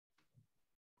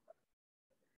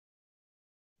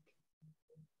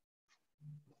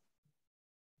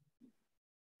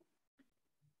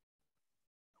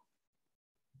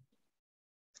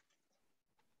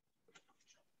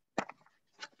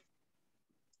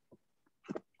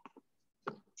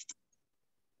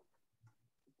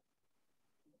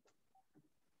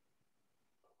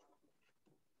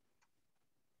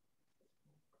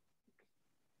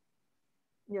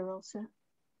You're all set?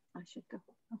 I should go.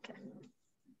 Okay.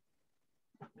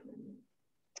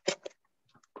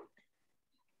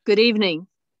 Good evening.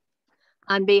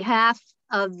 On behalf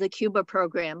of the Cuba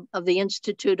program of the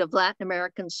Institute of Latin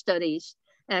American Studies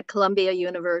at Columbia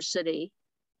University,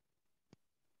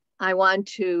 I want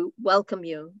to welcome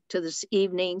you to this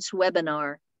evening's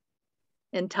webinar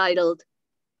entitled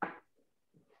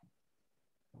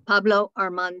Pablo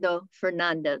Armando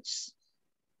Fernández,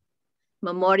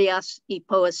 Memorias y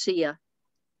Poesía,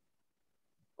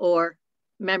 or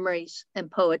Memories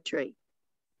and Poetry.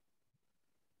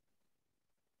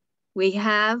 We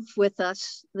have with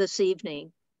us this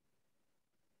evening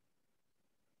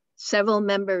several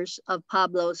members of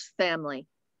Pablo's family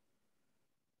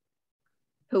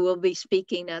who will be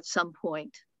speaking at some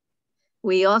point.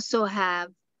 We also have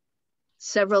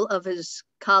several of his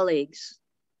colleagues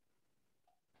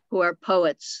who are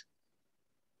poets,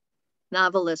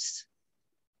 novelists,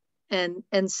 and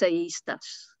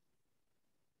ensayistas.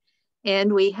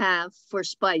 And we have, for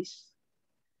spice,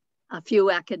 a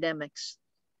few academics.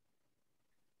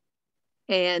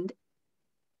 And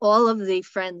all of the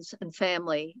friends and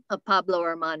family of Pablo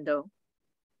Armando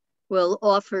will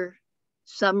offer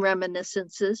some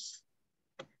reminiscences,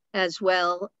 as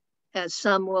well as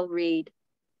some will read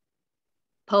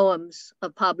poems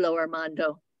of Pablo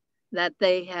Armando that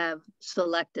they have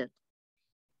selected.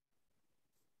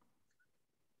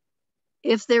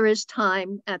 If there is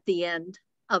time at the end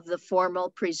of the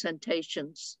formal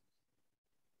presentations,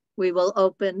 we will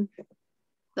open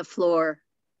the floor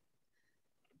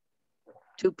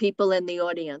to people in the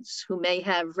audience who may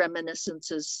have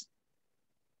reminiscences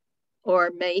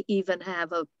or may even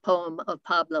have a poem of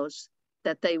Pablo's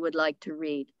that they would like to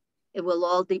read. It will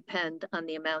all depend on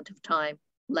the amount of time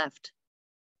left.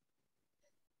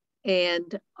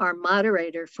 And our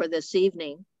moderator for this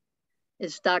evening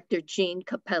is Dr. Jean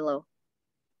Capello,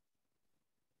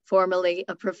 formerly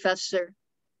a professor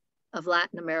of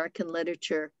Latin American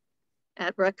literature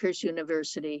at Rutgers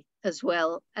University, as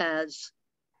well as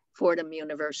Fordham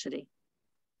University.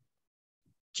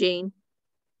 Jean,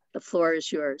 the floor is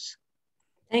yours.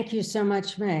 Thank you so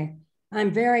much, Meg.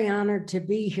 I'm very honored to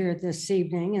be here this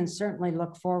evening and certainly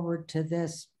look forward to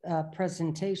this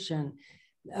presentation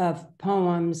of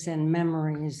poems and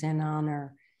memories in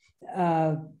honor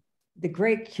of the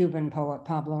great Cuban poet,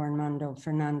 Pablo Armando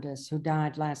Fernández, who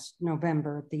died last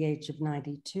November at the age of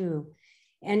 92.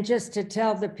 And just to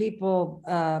tell the people,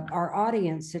 our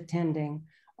audience attending,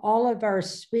 all of our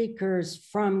speakers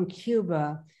from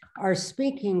Cuba are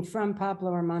speaking from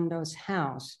Pablo Armando's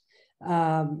house,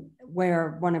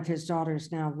 where one of his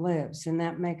daughters now lives. And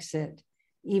that makes it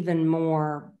even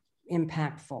more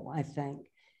impactful, I think.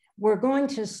 We're going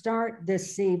to start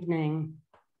this evening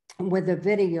with a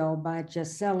video by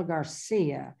Giselle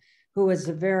Garcia, who is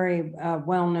a very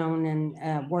well-known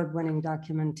and award-winning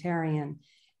documentarian.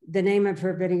 The name of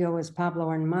her video is Pablo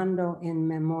Armando in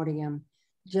Memoriam.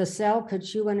 Giselle,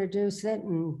 could you introduce it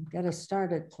and get us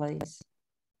started, please?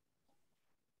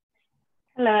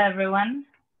 Hello, everyone.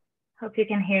 Hope you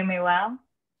can hear me well.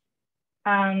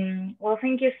 Well,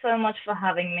 thank you so much for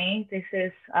having me. This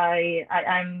is,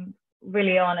 I'm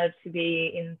really honored to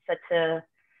be in such a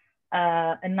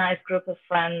nice group of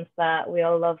friends that we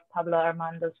all love Pablo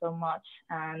Armando so much,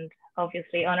 and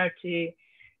obviously honored to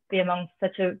be among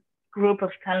such a group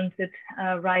of talented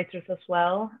writers as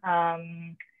well.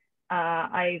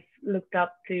 I've looked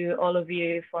up to all of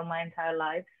you for my entire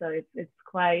life, so it's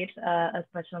quite a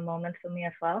special moment for me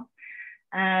as well.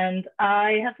 And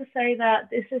I have to say that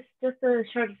this is just a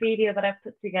short video that I've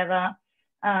put together.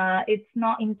 It's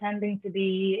not intending to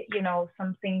be, you know,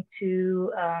 something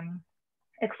too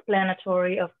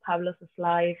explanatory of Pablo's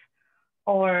life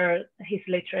or his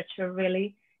literature,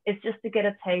 really. It's just to get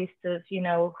a taste of, you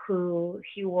know, who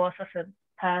he was as a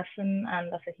person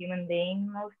and as a human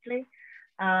being, mostly.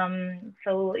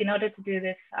 So in order to do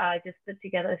this, I just put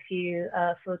together a few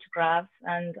photographs,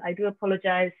 and I do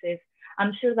apologize if,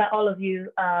 I'm sure that all of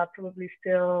you probably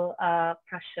still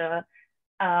pressure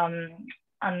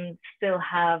and still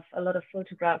have a lot of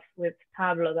photographs with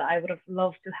Pablo that I would have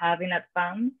loved to have in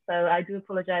advance. So I do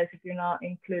apologize if you're not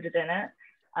included in it.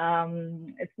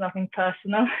 It's nothing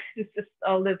personal. It's just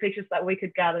all the pictures that we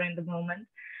could gather in the moment.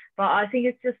 But I think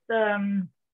it's just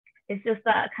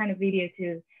that kind of video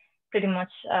to pretty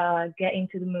much get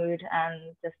into the mood,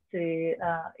 and just to,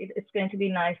 it's going to be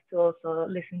nice to also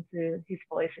listen to his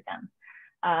voice again.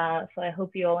 So I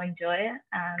hope you all enjoy it,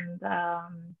 and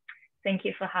thank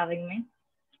you for having me.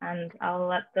 And I'll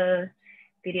let the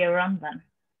video run then.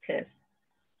 Cheers.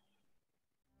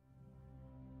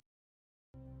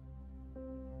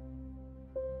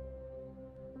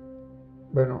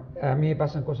 Bueno, a mí me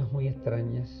pasan cosas muy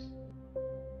extrañas.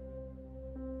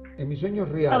 En mis sueños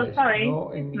reales,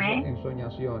 no en mis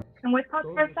ensoñaciones. Can we pause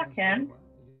for a second?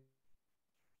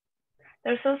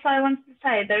 There's also, I want to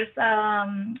say, there's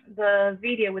the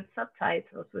video with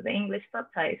subtitles, with the English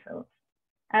subtitles.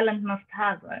 Ellen must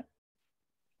have it.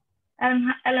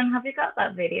 Ellen, have you got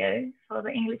that video for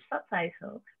the English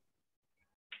subtitles?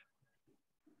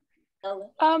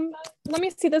 Let me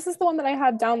see. This is the one that I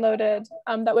had downloaded.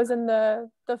 That was in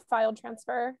the file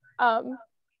transfer.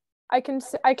 I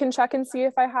can check and see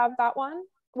if I have that one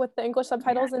with the English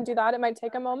subtitles and do that. It might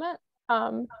take a moment.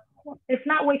 If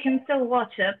not, we can still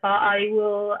watch it, but I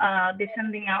will be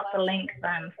sending out the link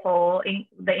then for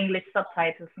the English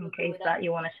subtitles in case that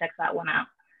you want to check that one out.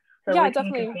 So yeah, we can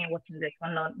definitely continue watching this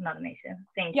one, not an issue.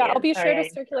 Thank you. Yeah, you. I'll be sure to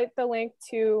circulate the link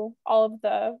to all of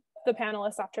the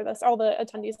panelists after this, all the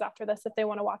attendees after this, if they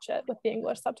want to watch it with the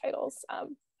English subtitles.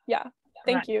 Yeah,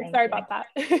 thank you. Sorry about that.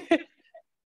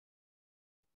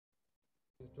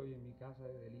 Estoy en mi casa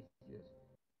de delicias.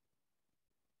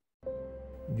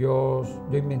 Yo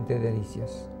inventé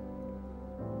delicias.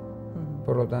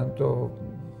 Por lo tanto,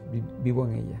 vivo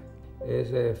en ella.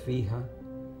 Es fija,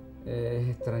 es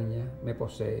extraña, me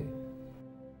posee.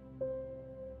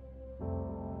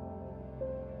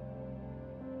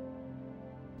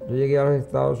 Yo llegué a los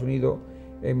Estados Unidos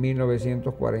en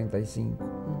 1945.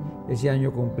 Ese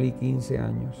año cumplí 15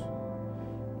 años.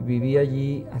 Viví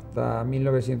allí hasta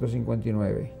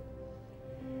 1959.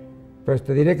 Pues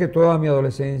te diré que toda mi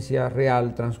adolescencia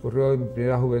real transcurrió en mi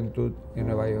primera juventud en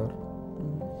Nueva York.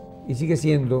 Y sigue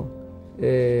siendo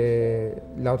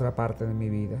la otra parte de mi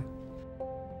vida.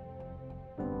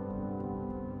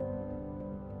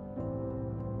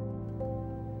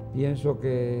 Pienso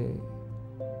que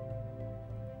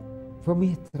fue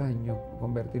muy extraño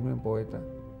convertirme en poeta,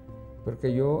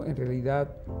 porque yo en realidad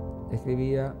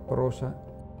escribía prosa.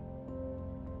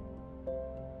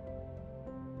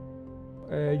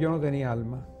 Yo no tenía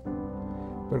alma,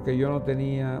 porque yo no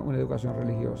tenía una educación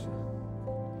religiosa.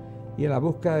 Y en la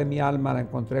búsqueda de mi alma la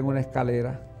encontré en una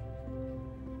escalera,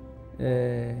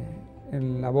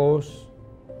 en la voz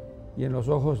y en los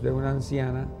ojos de una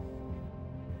anciana,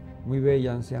 muy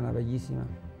bella, anciana, bellísima,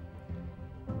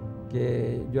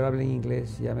 que yo le hablé en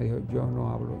inglés y ella me dijo, yo no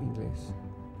hablo inglés.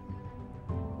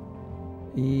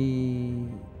 Y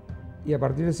a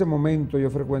partir de ese momento yo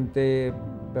frecuenté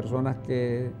personas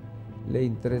que le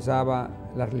interesaba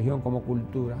la religión como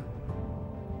cultura.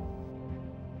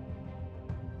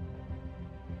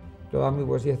 Toda mi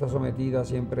poesía está sometida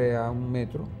siempre a un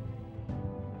metro.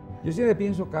 Yo siempre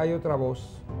pienso que hay otra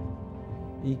voz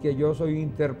y que yo soy un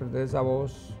intérprete de esa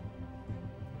voz.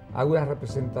 Hago una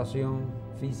representación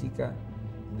física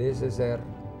de ese ser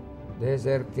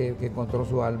que encontró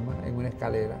su alma en una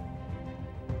escalera.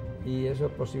 Y eso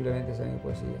posiblemente sea mi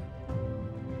poesía.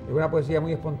 Es una poesía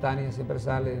muy espontánea, siempre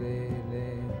sale de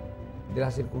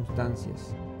las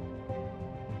circunstancias.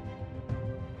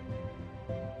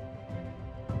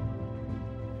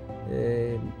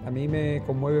 A mí me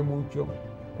conmueve mucho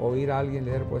oír a alguien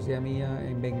leer poesía mía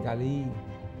en bengalí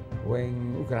o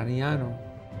en ucraniano,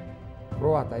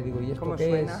 croata, y digo, ¿y esto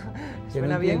qué es? Que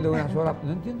no entiendo una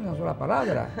sola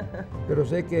palabra, pero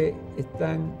sé que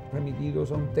están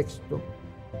remitidos a un texto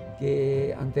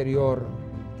anterior,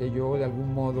 que yo de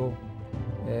algún modo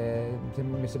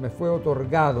se me fue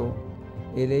otorgado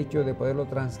el hecho de poderlo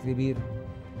transcribir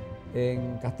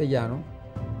en castellano,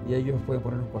 y ellos pueden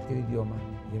ponerlo en cualquier idioma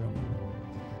y es lo mismo.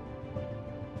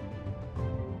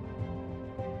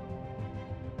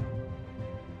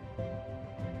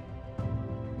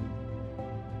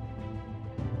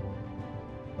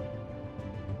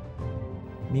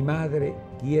 Mi madre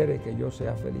quiere que yo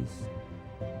sea feliz,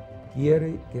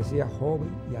 quiere que sea joven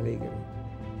y alegre,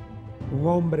 un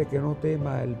hombre que no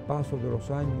tema el paso de los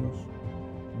años,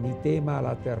 ni tema a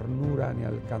la ternura ni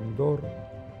al candor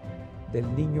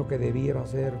del niño que debiera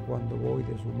ser cuando voy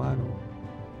de su mano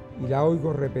y la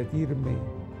oigo repetirme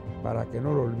para que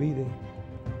no lo olvide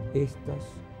estas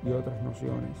y otras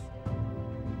nociones.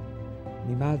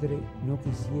 Mi madre no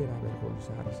quisiera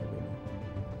avergonzarse de mí.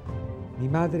 Mi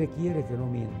madre quiere que no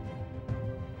mienta,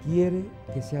 quiere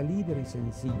que sea libre y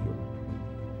sencillo.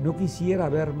 No quisiera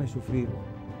verme sufrir,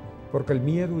 porque el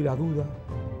miedo y la duda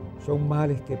son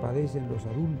males que padecen los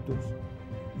adultos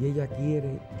y ella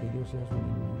quiere que yo sea su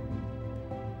niño.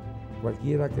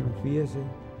 Cualquiera que nos viese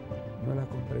no la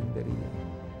comprendería.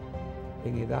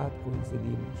 En edad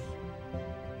coincidimos.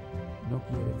 No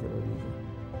quiere que lo diga.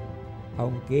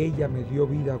 Aunque ella me dio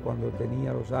vida cuando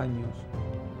tenía los años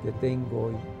que tengo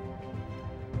hoy.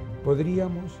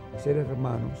 Podríamos ser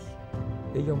hermanos,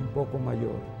 ella un poco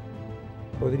mayor.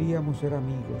 Podríamos ser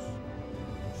amigos,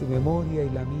 Su memoria y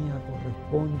la mía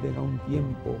corresponden a un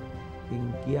tiempo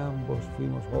en que ambos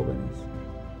fuimos jóvenes.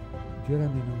 Yo era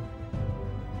menor,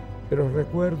 pero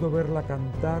recuerdo verla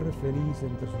cantar feliz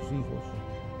entre sus hijos,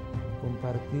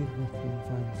 compartir nuestra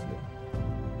infancia.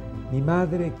 Mi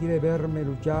madre quiere verme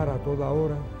luchar a toda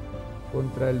hora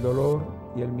contra el dolor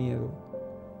y el miedo.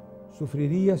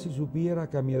 Sufriría si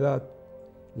supiera que a mi edad,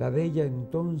 la de ella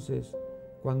entonces,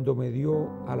 cuando me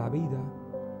dio a la vida,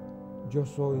 yo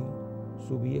soy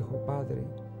su viejo padre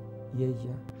y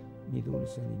ella mi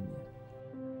dulce niña.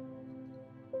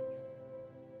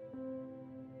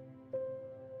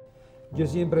 Yo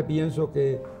siempre pienso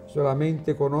que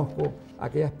solamente conozco a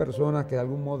aquellas personas que de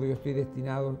algún modo yo estoy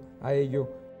destinado a ello.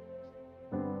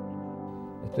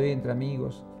 Estoy entre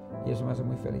amigos y eso me hace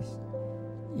muy feliz.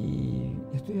 Y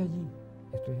estoy allí,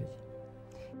 estoy allí.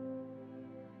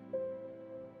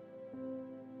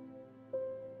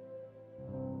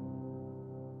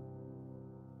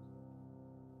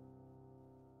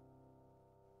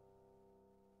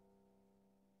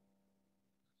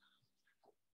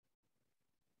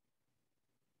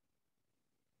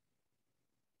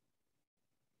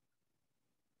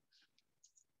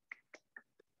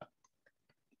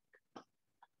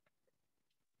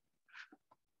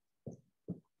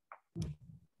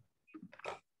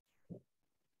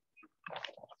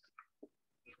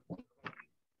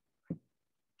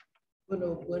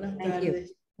 Bueno, buenas Thank you.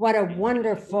 tardes. What a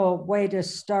wonderful way to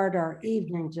start our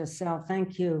evening, Giselle.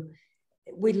 Thank you.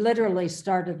 We literally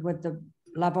started with the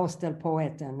La Voz del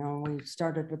Poeta. No, we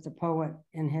started with the poet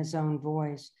in his own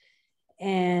voice.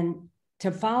 And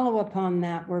to follow upon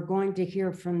that, we're going to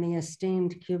hear from the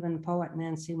esteemed Cuban poet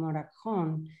Nancy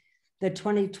Morejón, the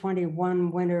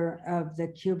 2021 winner of the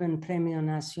Cuban Premio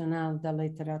Nacional de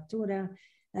Literatura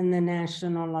and the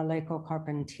National Alejo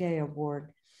Carpentier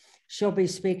Award. She'll be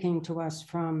speaking to us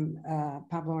from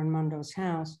Pablo Armando's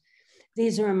house.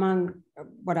 These are among,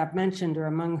 what I've mentioned, are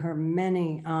among her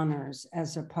many honors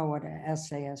as a poet, an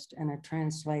essayist, and a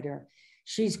translator.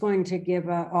 She's going to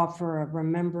offer a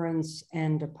remembrance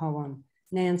and a poem.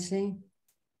 Nancy?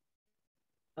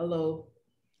 Hello.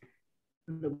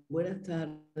 Buenas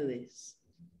tardes.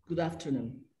 Good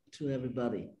afternoon to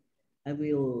everybody. I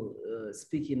will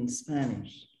speak in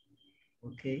Spanish,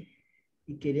 okay?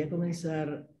 Y quería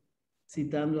comenzar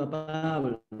citando a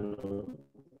Pablo,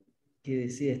 que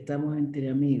decía, estamos entre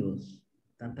amigos,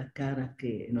 tantas caras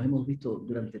que nos hemos visto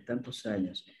durante tantos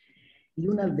años. Y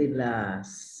una de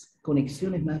las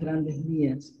conexiones más grandes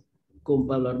mías con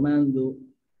Pablo Armando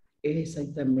es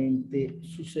exactamente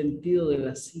su sentido de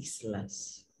las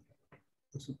islas.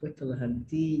 Por supuesto, las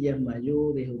Antillas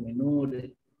mayores o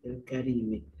menores del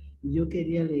Caribe. Y yo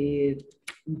quería leer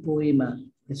un poema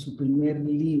de su primer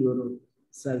libro,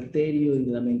 Salterio y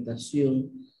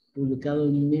Lamentación, publicado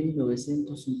en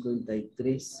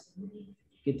 1953,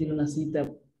 que tiene una cita,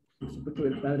 por supuesto,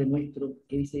 del Padre Nuestro,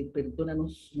 que dice,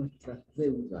 perdónanos nuestras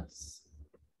deudas.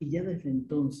 Y ya desde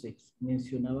entonces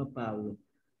mencionaba Pablo,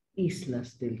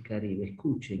 islas del Caribe.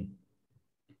 Escuchen.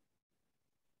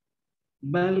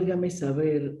 Válgame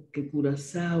saber que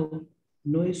Curazao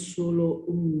no es solo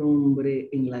un nombre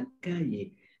en la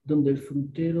calle, donde el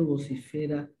frutero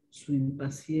vocifera su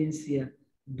impaciencia,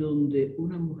 donde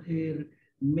una mujer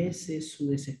mece su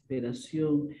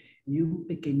desesperación y un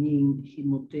pequeñín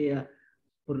gimotea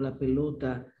por la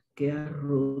pelota que ha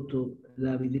roto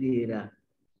la vidriera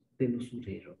del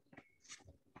usurero.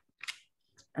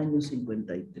 Año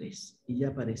 53, y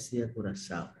ya parecía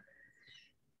Curazao.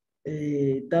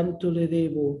 Tanto le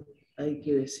debo, hay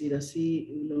que decir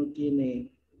así, uno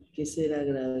tiene que ser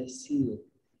agradecido.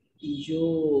 Y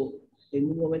yo, en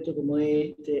un momento como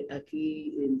este,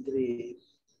 aquí entre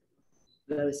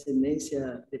la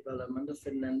descendencia de Pablo Armando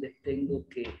Fernández, tengo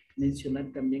que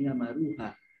mencionar también a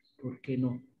Maruja, ¿por qué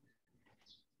no?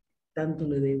 Tanto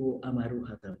le debo a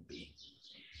Maruja también.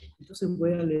 Entonces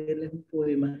voy a leerles un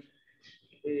poema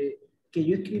que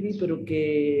yo escribí, pero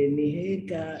que ni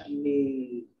Jeca,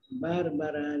 ni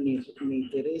Bárbara, ni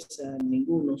Teresa,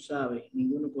 ninguno sabe,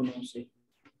 ninguno conoce.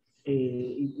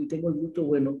 Y tengo el gusto,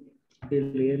 bueno, de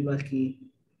leerlo aquí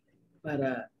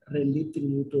para rendir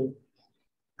tributo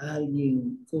a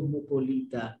alguien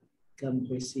cosmopolita,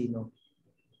 campesino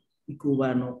y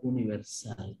cubano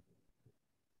universal.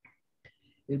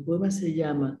 El poema se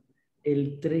llama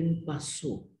El tren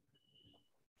pasó.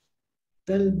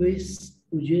 Tal vez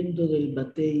huyendo del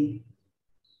batey,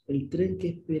 el tren que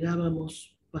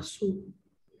esperábamos pasó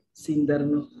sin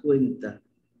darnos cuenta.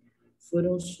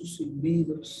 Fueron sus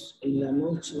silbidos en la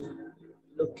noche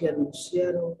los que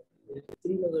anunciaron el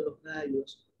trino de los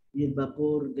gallos y el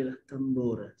vapor de las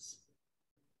tamboras.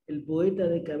 El poeta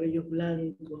de cabellos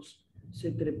blancos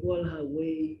se trepó al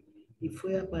highway y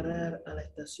fue a parar a la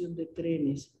estación de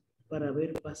trenes para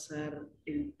ver pasar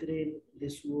el tren de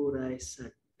su hora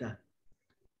exacta.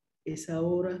 Esa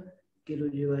hora que lo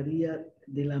llevaría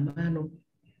de la mano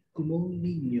como un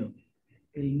niño,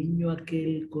 el niño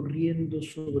aquel corriendo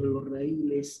sobre los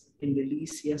raíles en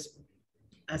delicias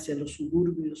hacia los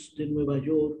suburbios de Nueva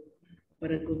York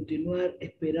para continuar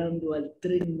esperando al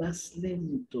tren más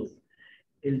lento,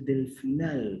 el del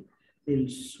final, el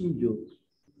suyo,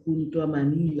 junto a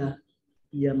Manila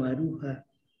y a Maruja,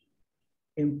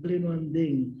 en pleno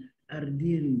andén,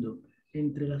 ardiendo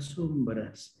entre las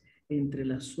sombras,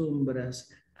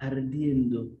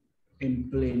 ardiendo en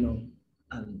pleno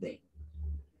andén.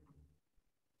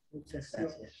 Muchas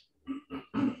gracias.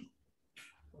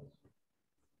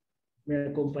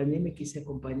 Me quise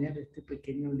acompañar de este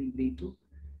pequeño librito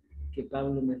que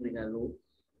Pablo me regaló,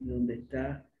 donde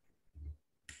está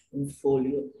un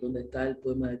folio, donde está el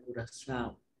poema de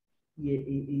Curazao. Y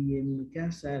en mi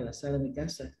casa, en la sala de mi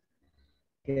casa,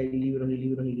 que hay libros y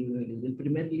libros y libros y libros. El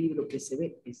primer libro que se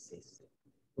ve es ese,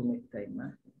 con esta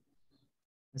imagen.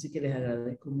 Así que les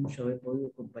agradezco mucho haber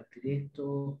podido compartir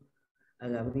esto, a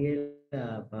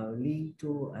Gabriela, a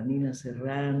Pablito, a Nina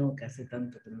Serrano, que hace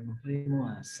tanto que no nos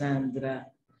vemos, a Sandra,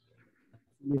 a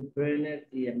Philip Brenner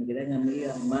y a mi gran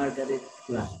amiga Margaret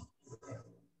Crahan.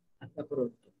 Hasta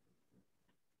pronto.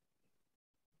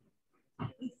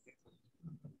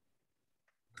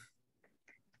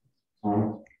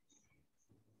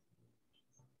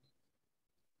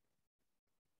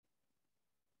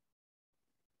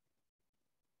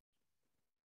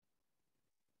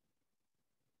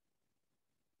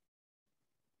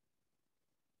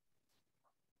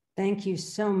 Thank you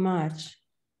so much.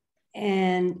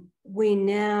 And we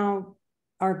now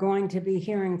are going to be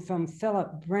hearing from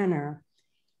Philip Brenner.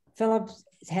 Philip's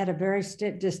had a very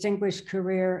distinguished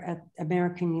career at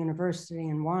American University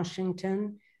in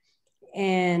Washington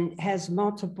and has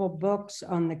multiple books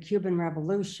on the Cuban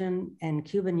Revolution and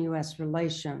Cuban-US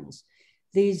relations.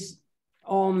 These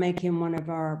all make him one of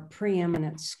our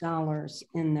preeminent scholars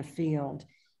in the field.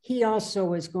 He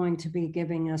also is going to be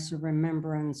giving us a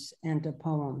remembrance and a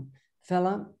poem.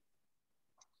 Philip?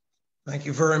 Thank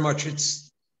you very much.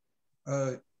 It's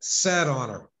a sad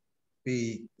honor to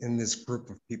be in this group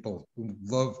of people who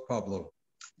love Pablo.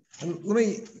 And let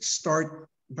me start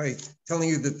by telling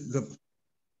you that the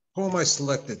poem I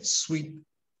selected, Suite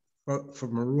for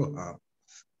Maruja,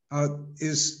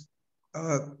 is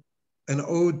an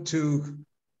ode to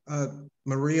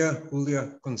Maria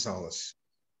Julia González,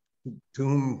 to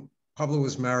whom Pablo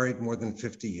was married more than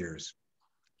 50 years.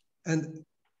 And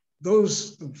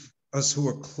those of us who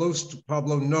are close to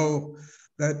Pablo know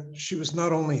that she was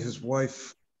not only his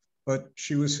wife, but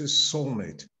she was his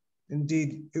soulmate.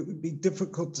 Indeed, it would be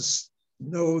difficult to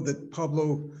know that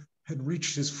Pablo had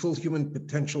reached his full human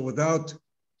potential without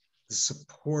the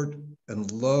support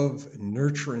and love and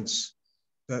nurturance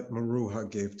that Maruja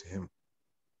gave to him.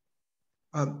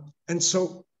 And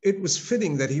so it was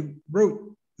fitting that he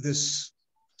wrote this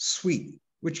suite,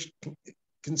 which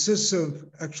consists of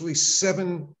actually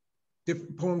 7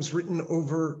 different poems written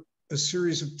over a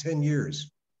series of 10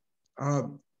 years.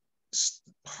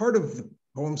 Part of the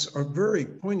poems are very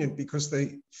poignant because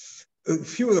a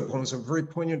few of the poems are very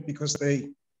poignant because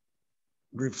they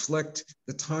reflect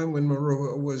the time when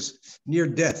Maruja was near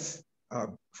death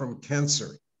from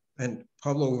cancer, and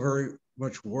Pablo very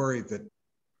much worried that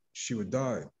she would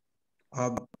die.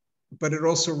 But it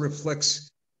also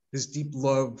reflects his deep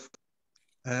love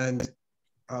and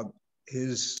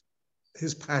his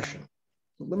passion.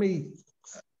 Let me,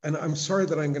 and I'm sorry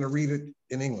that I'm going to read it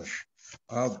in English,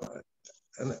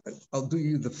 and I'll do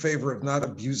you the favor of not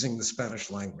abusing the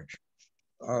Spanish language.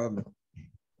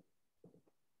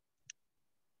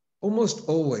 Almost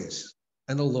always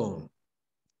and alone,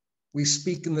 we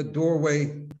speak in the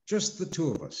doorway, just the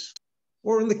two of us,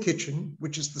 or in the kitchen,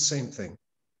 which is the same thing.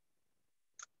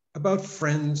 About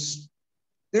friends,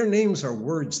 their names are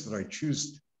words that I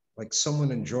choose, like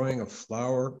someone enjoying a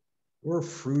flower or a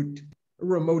fruit, a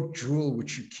remote jewel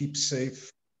which you keep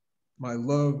safe. My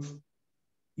love,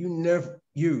 you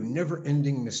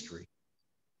never-ending mystery.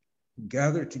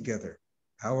 Gather together,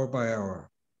 hour by hour,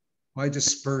 my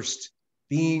dispersed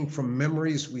being from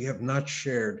memories we have not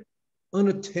shared,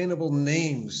 unattainable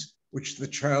names which the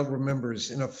child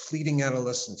remembers in a fleeting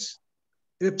adolescence.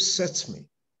 It upsets me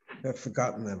to have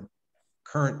forgotten them,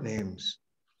 current names,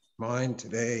 mine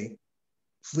today,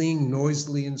 fleeing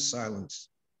noisily in silence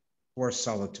or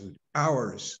solitude,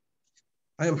 ours.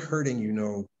 I am hurting, you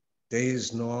know,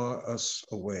 days gnaw us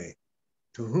away.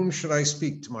 To whom should I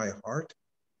speak? To my heart?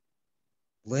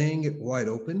 Laying it wide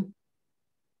open?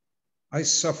 I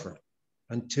suffer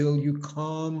until you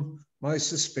calm my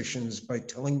suspicions by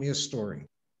telling me a story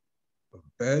of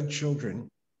bad children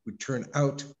who turn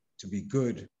out to be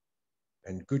good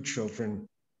and good children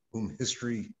whom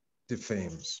history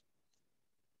defames.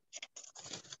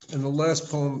 And the last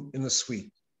poem in the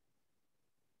suite.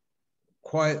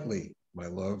 Quietly, my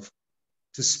love,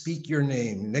 to speak your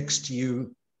name next to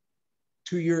you,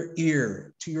 to your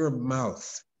ear, to your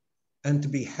mouth, and to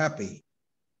be happy,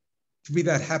 to be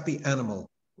that happy animal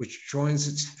which joins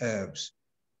its halves,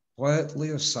 quietly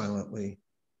or silently,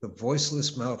 the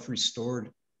voiceless mouth restored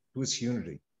to its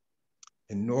unity,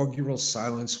 inaugural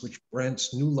silence which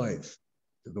grants new life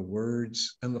to the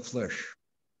words and the flesh,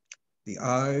 the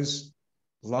eyes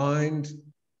blind,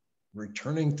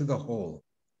 returning to the whole,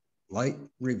 light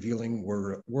revealing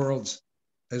worlds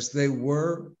as they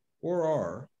were or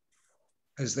are,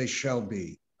 as they shall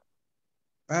be,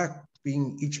 back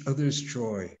being each other's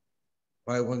joy,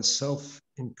 by oneself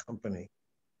in company.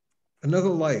 Another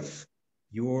life,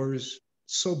 yours,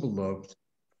 so beloved,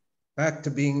 back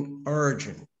to being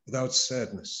origin without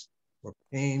sadness or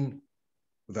pain,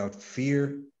 without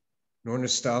fear, nor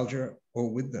nostalgia, or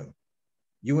with them.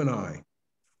 You and I,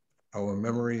 our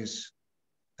memories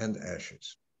and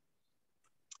ashes.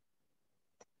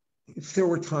 If there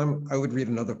were time, I would read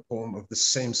another poem of the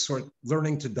same sort,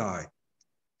 Learning to Die.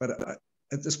 But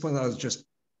at this point, I was just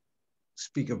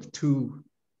speak of two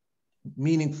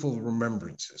meaningful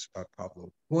remembrances about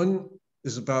Pablo. One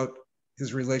is about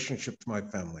his relationship to my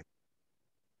family.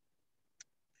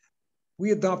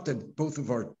 We adopted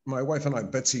my wife and I,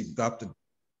 Betsy, adopted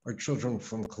our children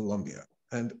from Colombia.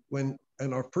 And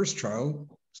our first child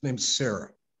was named Sarah.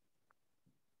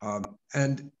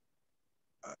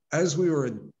 As we were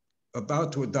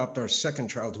about to adopt our second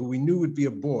child, who we knew would be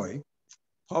a boy,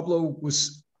 Pablo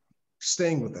was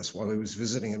staying with us while he was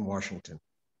visiting in Washington.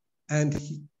 And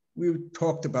we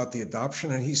talked about the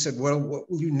adoption, and he said, well, what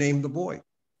will you name the boy?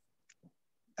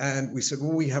 And we said,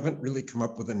 well, we haven't really come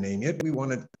up with a name yet. We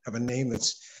want to have a name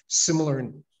that's similar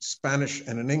in Spanish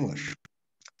and in English,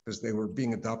 because they were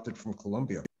being adopted from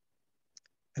Colombia.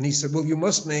 And he said, well, you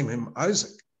must name him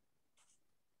Isaac.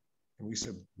 And we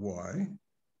said, why?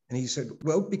 And he said,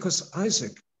 well, because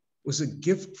Isaac was a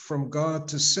gift from God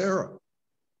to Sarah,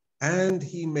 and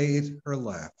he made her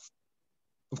laugh.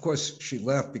 Of course, she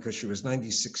laughed because she was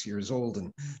 96 years old,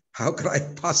 and how could I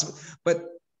possibly? But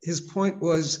his point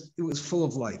was, it was full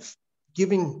of life.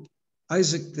 Giving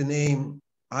Isaac the name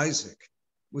Isaac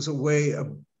was a way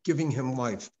of giving him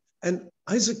life. And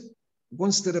Isaac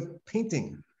once did a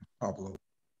painting of Pablo,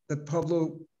 that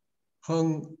Pablo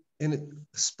hung in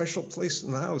a special place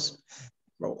in the house,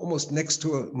 almost next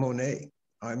to a Monet.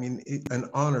 I mean, an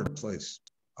honored place,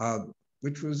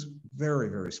 which was very,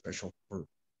 very special for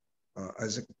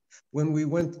Isaac. When we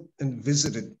went and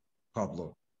visited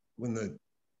Pablo, when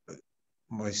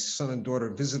my son and daughter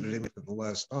visited him for the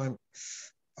last time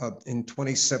in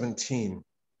 2017,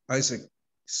 Isaac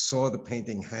saw the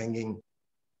painting hanging,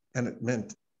 and it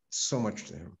meant so much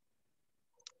to him.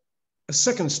 A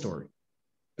second story,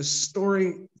 a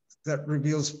story that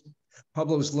reveals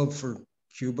Pablo's love for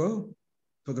Cuba,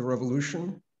 for the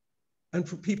revolution, and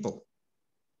for people.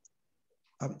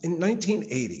 In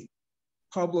 1980,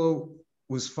 Pablo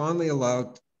was finally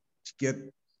allowed to get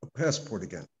a passport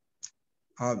again.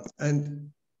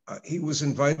 He was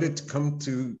invited to come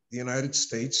to the United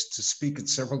States to speak at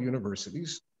several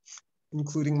universities,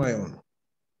 including my own.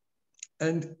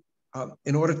 And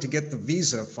in order to get the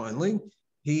visa finally,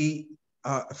 he,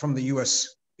 from the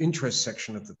US interest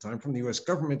section at the time, from the US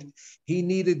government, he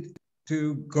needed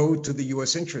to go to the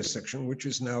US interest section, which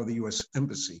is now the US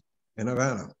Embassy in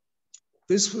Havana.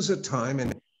 This was a time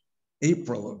in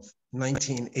April of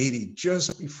 1980,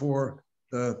 just before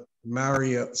the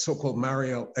so-called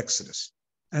Mariel Exodus.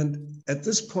 And at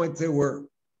this point, there were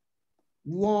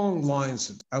long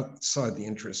lines outside the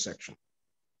interest section.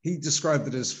 He described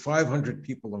it as 500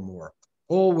 people or more,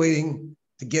 all waiting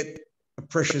to get a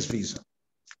precious visa.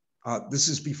 This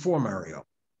is before Mariel.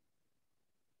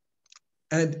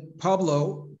 And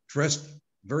Pablo, dressed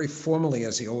very formally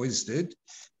as he always did,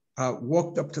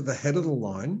 walked up to the head of the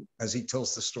line, as he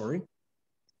tells the story,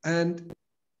 and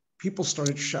people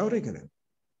started shouting at him,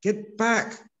 "Get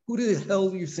back! Who the hell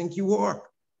do you think you are?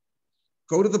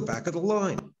 Go to the back of the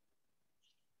line."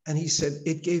 And he said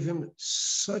it gave him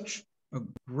such a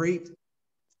great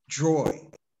joy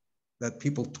that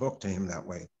people talked to him that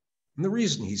way. And the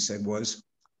reason, he said, was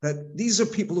that these are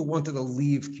people who wanted to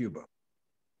leave Cuba.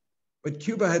 But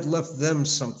Cuba had left them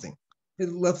something.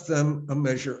 It left them a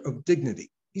measure of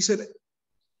dignity. He said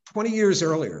 20 years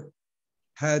earlier,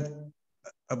 had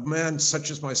a man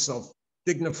such as myself,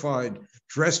 dignified,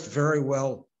 dressed very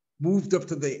well, moved up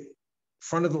to the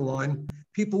front of the line,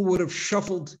 people would have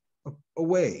shuffled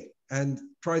away and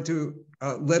tried to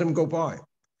let him go by.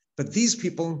 But these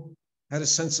people had a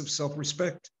sense of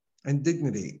self-respect and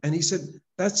dignity. And he said,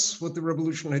 that's what the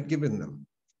revolution had given them.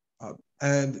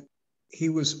 And he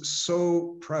was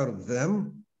so proud of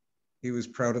them. He was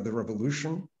proud of the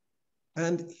revolution.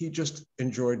 And he just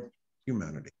enjoyed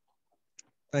humanity.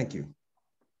 Thank you.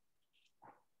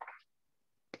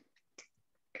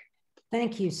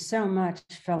 Thank you so much,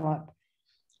 Philip.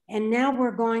 And now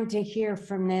we're going to hear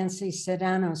from Nancy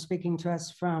Serrano, speaking to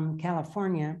us from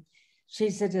California.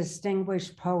 She's a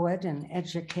distinguished poet and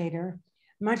educator.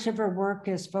 Much of her work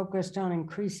is focused on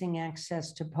increasing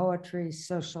access to poetry,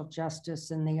 social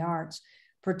justice, and the arts,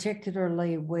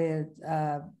 particularly with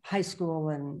high school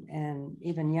and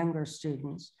even younger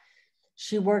students.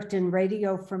 She worked in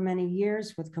radio for many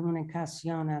years with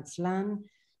Comunicación Aztlán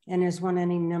and has won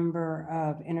any number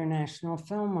of international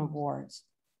film awards.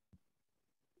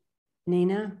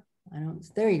 Nina,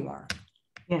 there you are.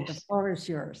 Yes. The floor is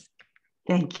yours.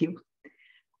 Thank you.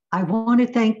 I want to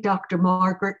thank Dr.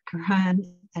 Meg Crahan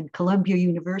and Columbia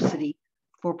University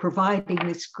for providing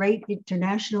this great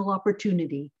international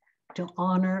opportunity to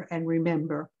honor and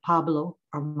remember Pablo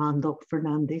Armando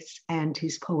Fernández and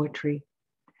his poetry.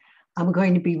 I'm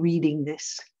going to be reading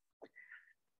this.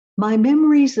 My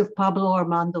memories of Pablo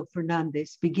Armando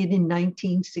Fernández begin in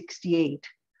 1968,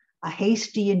 a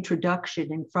hasty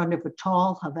introduction in front of a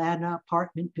tall Havana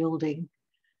apartment building.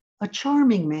 A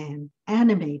charming man,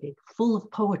 animated, full of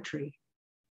poetry.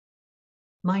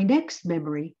 My next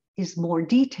memory is more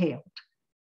detailed.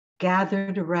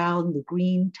 Gathered around the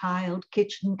green-tiled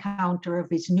kitchen counter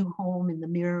of his new home in the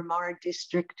Miramar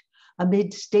district,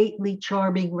 amid stately,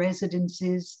 charming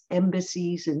residences,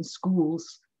 embassies, and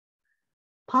schools,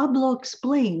 Pablo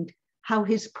explained how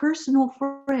his personal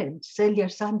friend,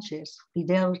 Celia Sanchez,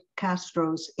 Fidel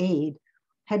Castro's aide,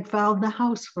 had found the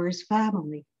house for his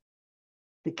family.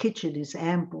 The kitchen is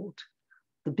ampled.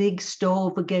 The big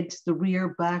stove against the rear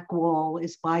back wall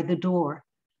is by the door,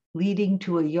 leading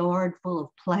to a yard full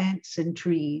of plants and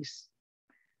trees.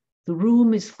 The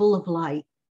room is full of light.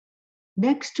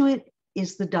 Next to it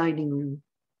is the dining room.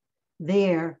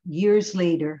 There, years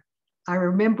later, I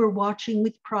remember watching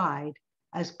with pride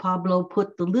as Pablo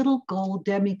put the little gold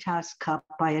demitasse cup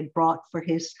I had brought for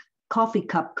his coffee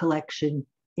cup collection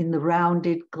in the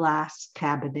rounded glass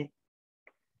cabinet.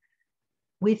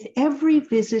 With every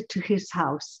visit to his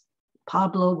house,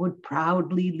 Pablo would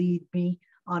proudly lead me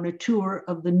on a tour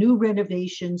of the new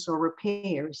renovations or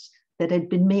repairs that had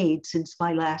been made since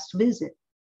my last visit.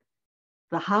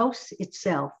 The house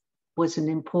itself was an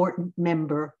important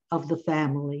member of the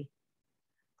family.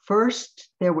 First,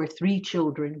 there were 3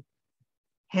 children,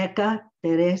 Heka,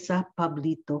 Teresa,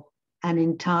 Pablito, and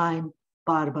in time,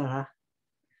 Barbara.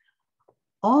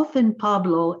 Often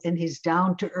Pablo and his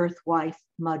down-to-earth wife,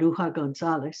 Maruja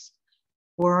González,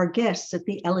 were our guests at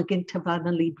the elegant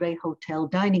Havana Libre Hotel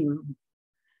dining room.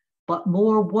 But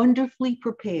more wonderfully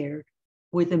prepared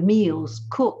were the meals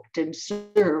cooked and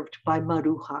served by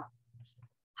Maruja.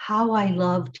 How I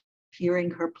loved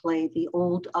hearing her play the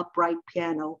old upright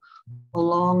piano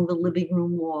along the living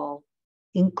room wall,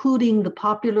 including the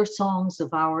popular songs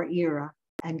of our era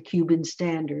and Cuban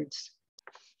standards.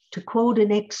 To quote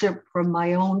an excerpt from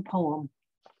my own poem,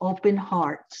 Open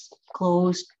Hearts,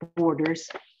 Closed Borders,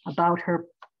 about her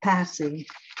passing,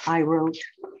 I wrote,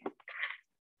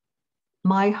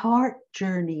 my heart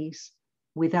journeys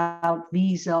without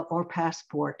visa or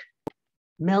passport,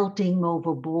 melting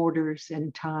over borders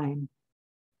and time.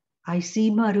 I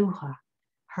see Maruja,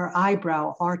 her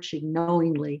eyebrow arching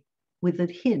knowingly with a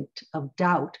hint of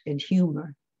doubt and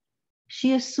humor.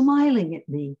 She is smiling at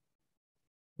me.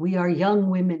 We are young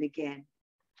women again.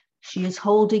 She is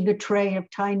holding a tray of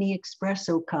tiny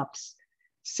espresso cups,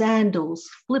 sandals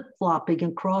flip-flopping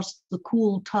across the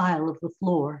cool tile of the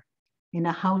floor, in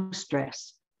a house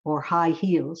dress or high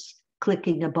heels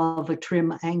clicking above a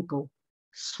trim ankle,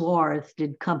 swathed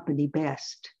in company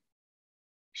best.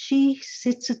 She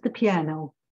sits at the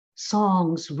piano,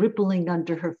 songs rippling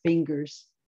under her fingers.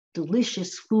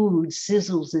 Delicious food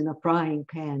sizzles in a frying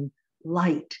pan,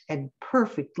 light and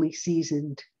perfectly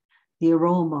seasoned. The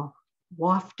aroma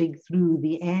wafting through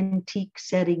the antique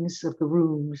settings of the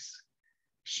rooms.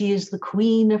 She is the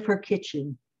queen of her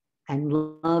kitchen and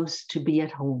loves to be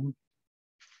at home.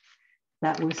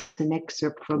 That was an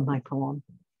excerpt from my poem.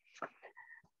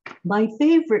 My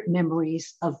favorite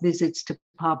memories of visits to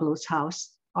Pablo's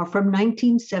house are from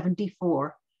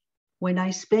 1974, when I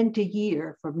spent a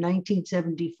year from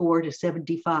 1974 to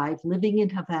 75 living in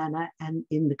Havana and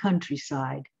in the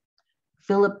countryside.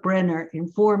 Philip Brenner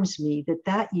informs me that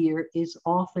that year is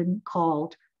often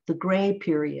called the gray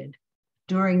period,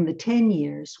 during the 10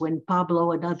 years when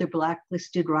Pablo and other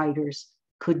blacklisted writers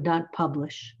could not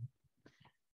publish.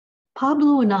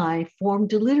 Pablo and I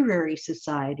formed a literary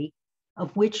society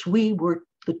of which we were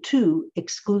the two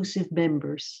exclusive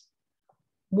members.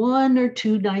 1 or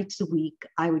 2 nights a week,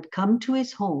 I would come to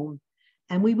his home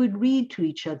and we would read to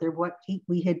each other what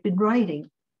we had been writing.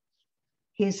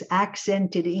 His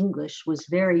accented English was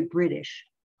very British,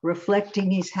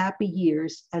 reflecting his happy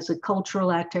years as a cultural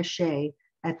attaché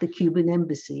at the Cuban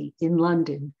embassy in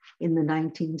London in the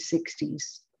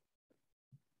 1960s.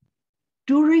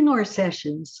 During our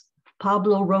sessions,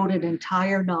 Pablo wrote an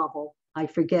entire novel. I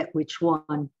forget which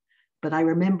one, but I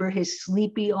remember his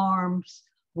sleepy arms,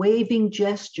 waving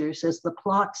gestures as the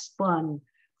plot spun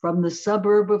from the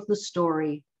suburb of the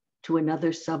story to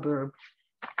another suburb.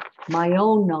 My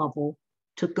own novel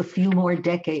took a few more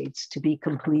decades to be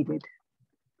completed.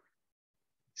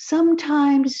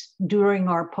 Sometimes during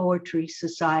our poetry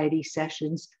society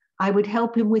sessions, I would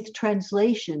help him with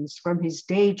translations from his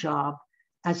day job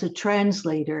as a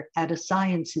translator at a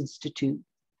science institute.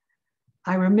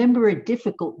 I remember a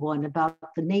difficult one about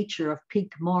the nature of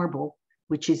pink marble,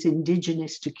 which is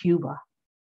indigenous to Cuba.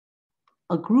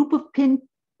 A group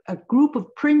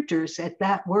of printers at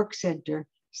that work center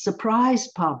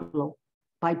surprised Pablo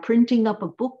by printing up a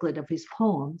booklet of his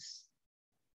poems.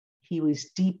 He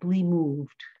was deeply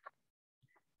moved.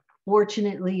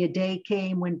 Fortunately, a day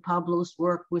came when Pablo's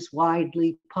work was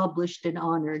widely published and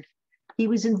honored. He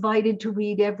was invited to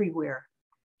read everywhere.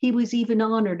 He was even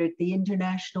honored at the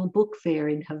International Book Fair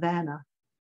in Havana.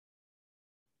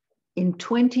 In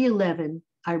 2011,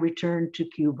 I returned to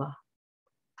Cuba.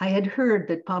 I had heard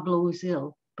that Pablo was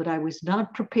ill, but I was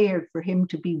not prepared for him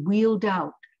to be wheeled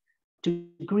out to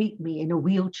greet me in a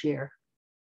wheelchair.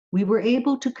 We were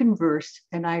able to converse,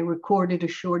 and I recorded a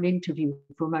short interview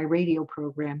for my radio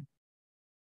program.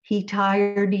 He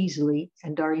tired easily,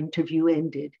 and our interview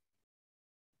ended.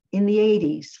 In the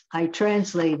 80s, I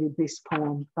translated this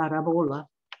poem, Parabola,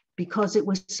 because it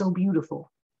was so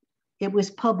beautiful. It was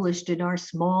published in our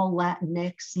small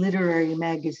Latinx literary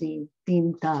magazine,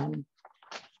 Tintan.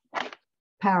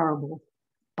 Parable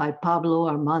by Pablo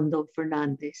Armando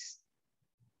Fernández.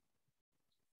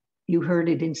 You heard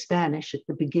it in Spanish at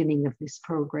the beginning of this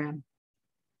program.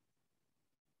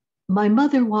 My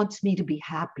mother wants me to be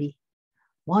happy,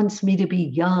 wants me to be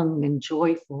young and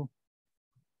joyful,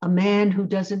 a man who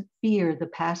doesn't fear the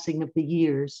passing of the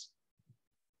years,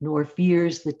 nor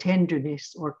fears the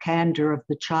tenderness or candor of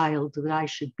the child that I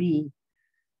should be.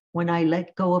 When I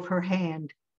let go of her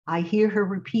hand, I hear her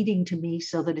repeating to me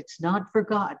so that it's not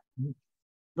forgotten,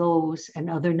 those and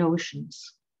other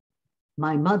notions.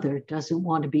 My mother doesn't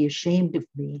want to be ashamed of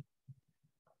me.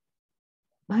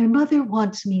 My mother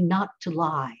wants me not to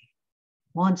lie,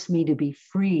 wants me to be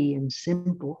free and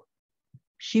simple.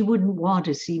 She wouldn't want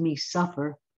to see me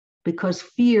suffer because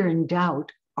fear and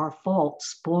doubt are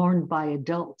faults born by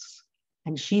adults,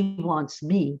 and she wants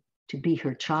me to be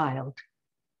her child.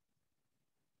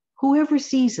 Whoever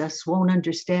sees us won't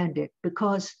understand it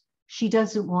because she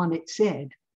doesn't want it said.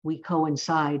 We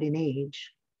coincide in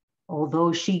age,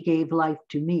 although she gave life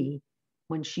to me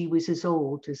when she was as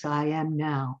old as I am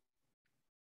now.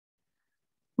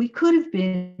 We could have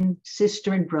been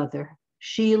sister and brother,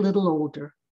 she a little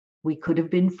older. We could have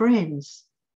been friends.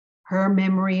 Her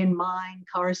memory and mine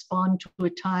correspond to a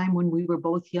time when we were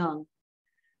both young.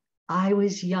 I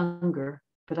was younger,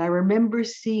 but I remember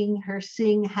seeing her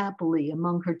sing happily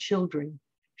among her children,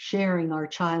 sharing our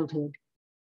childhood.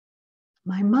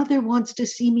 My mother wants to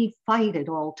see me fight at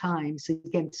all times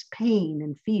against pain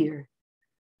and fear.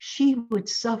 She would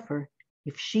suffer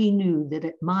if she knew that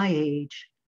at my age,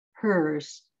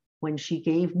 hers, when she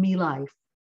gave me life,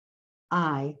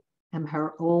 I am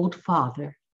her old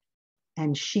father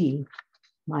and she,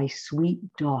 my sweet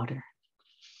daughter.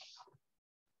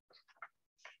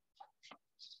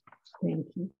 Thank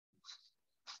you.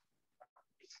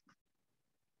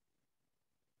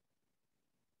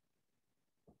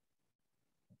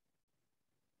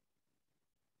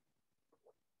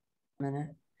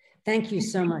 Thank you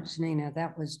so much, Nina.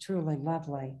 That was truly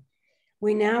lovely.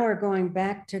 We now are going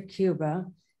back to Cuba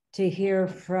to hear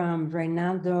from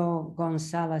Reynaldo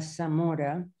González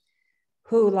Zamora,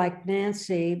 who, like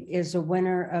Nancy, is a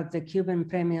winner of the Cuban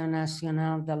Premio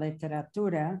Nacional de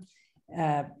Literatura.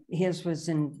 His was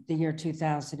in the year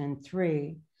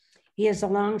 2003. He is a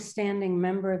longstanding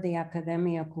member of the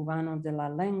Academia Cubana de la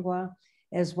Lengua,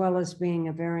 as well as being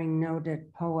a very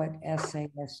noted poet,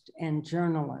 essayist, and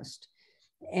journalist.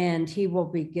 And he will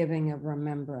be giving a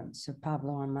remembrance of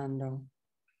Pablo Armando.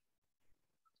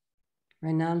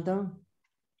 Reynaldo.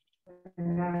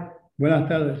 Buenas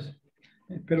tardes.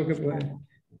 Espero que puedan.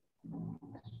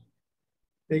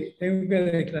 Tengo que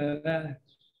declarar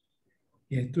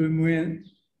que estoy muy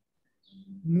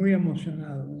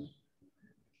emocionado,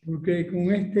 porque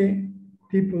con este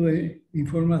tipo de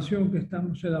información que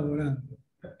estamos elaborando,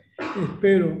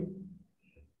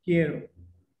 quiero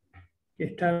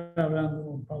estar hablando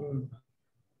con Pablo Armando.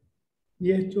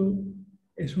 Y esto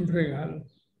es un regalo.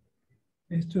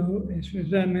 Esto es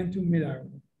realmente un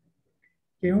milagro.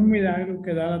 Que es un milagro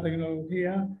que da la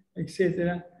tecnología,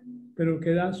 etcétera, pero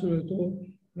que da sobre todo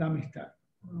la amistad.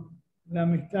 La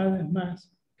amistad es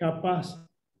más capaz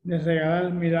de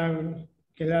regalar milagros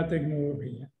que la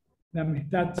tecnología. La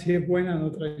amistad, si es buena, no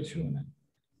traiciona.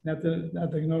 La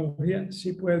tecnología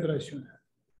sí puede traicionar.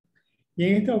 Y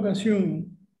en esta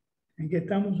ocasión, en que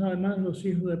estamos además los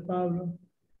hijos de Pablo,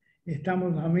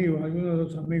 estamos los amigos, algunos de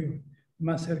los amigos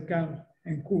más cercanos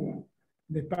en Cuba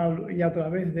de Pablo, y a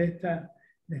través de estas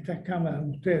cámaras de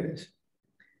ustedes,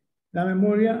 la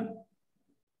memoria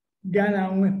gana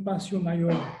un espacio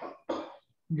mayor,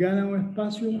 gana un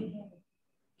espacio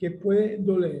que puede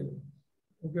doler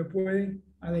o que puede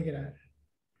alegrar.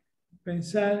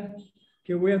 Pensar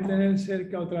que voy a tener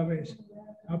cerca otra vez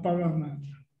a Pablo Armando,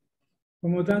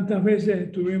 como tantas veces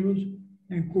estuvimos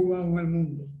en Cuba o en el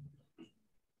mundo,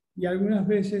 y algunas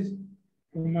veces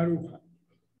con Maruja.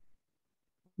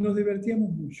 Nos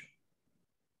divertíamos mucho.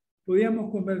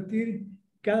 Podíamos convertir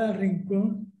cada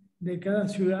rincón de cada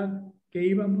ciudad que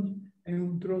íbamos en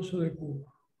un trozo de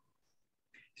Cuba.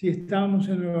 Si estábamos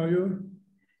en Nueva York,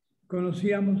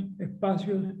 conocíamos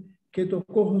espacios que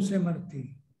tocó José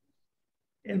Martí,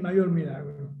 el mayor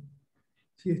milagro.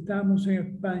 Si estábamos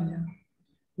en España,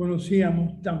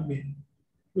 conocíamos también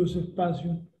los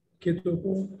espacios que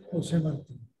tocó José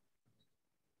Martí.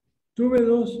 Tuve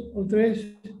 2 o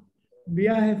 3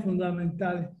 viajes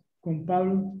fundamentales con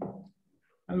Pablo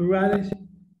a lugares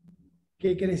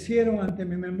que crecieron ante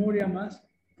mi memoria más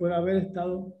por haber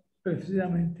estado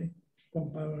precisamente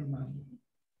con Pablo Armando.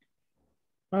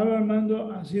 Pablo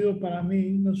Armando ha sido para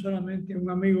mí no solamente un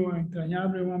amigo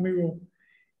entrañable, un amigo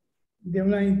de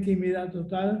una intimidad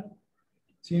total,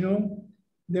 sino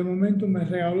de momento me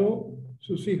regaló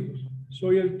sus hijos.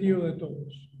 Soy el tío de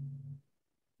todos.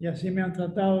 Y así me han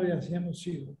tratado y así hemos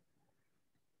sido.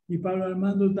 Y Pablo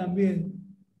Armando también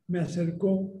me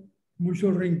acercó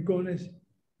muchos rincones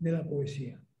de la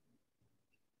poesía.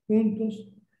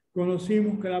 Juntos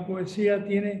conocimos que la poesía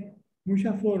tiene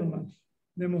muchas formas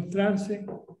de mostrarse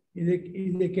y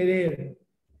de querer.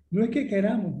 No es que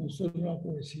queramos nosotros la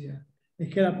poesía, es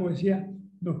que la poesía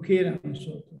nos quiera a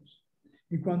nosotros.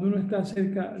 Y cuando uno está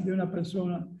cerca de una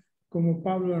persona como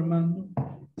Pablo Armando,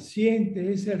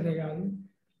 siente ese regalo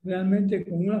realmente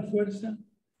con una fuerza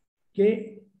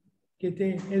que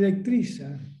te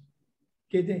electriza,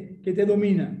 que te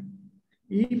domina.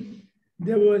 Y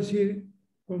debo decir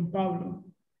con Pablo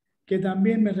que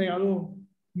también me regaló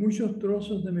muchos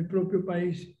trozos de mi propio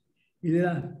país y de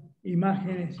las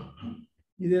imágenes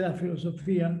y de la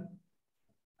filosofía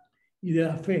y de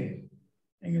la fe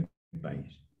en el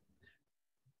país.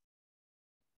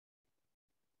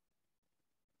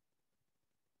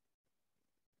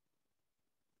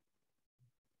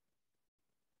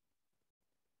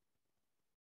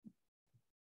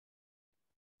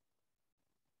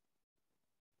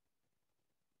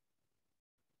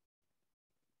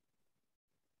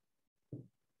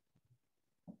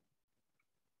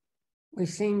 We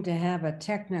seem to have a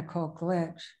technical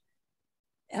glitch.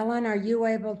 Ellen, are you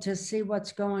able to see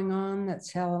what's going on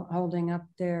that's holding up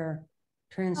their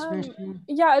transmission?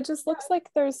 Yeah, it just looks like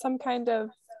there's some kind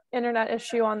of internet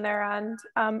issue on their end.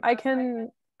 I can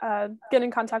get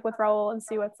in contact with Raul and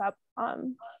see what's up, but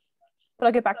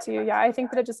I'll get back to you. Yeah, I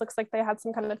think that it just looks like they had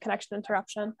some kind of connection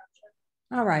interruption.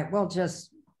 All right, we'll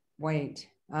just wait,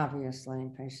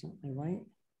 obviously, patiently wait.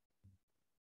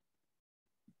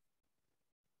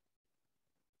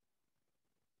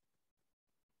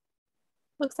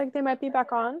 Looks like they might be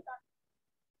back on.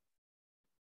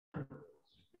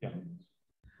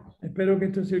 Espero que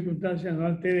esta circunstancia no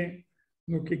altere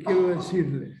lo que quiero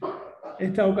decirles.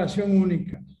 Esta ocasión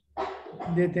única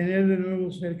de tener de nuevo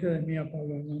cerca de mí a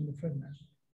Pablo Armando Fernández.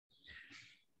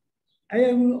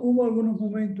 Hubo algunos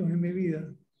momentos en mi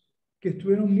vida que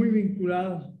estuvieron muy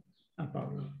vinculados a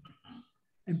Pablo.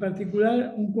 En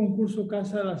particular, un concurso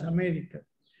Casa de las Américas,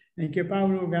 en que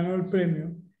Pablo ganó el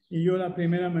premio y yo la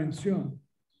primera mención.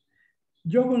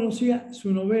 Yo conocía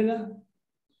su novela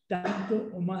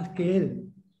tanto o más que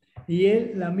él, y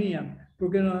él la mía,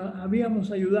 porque nos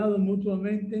habíamos ayudado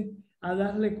mutuamente a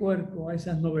darle cuerpo a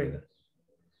esas novelas,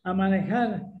 a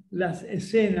manejar las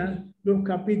escenas, los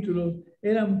capítulos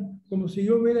eran como si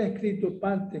yo hubiera escrito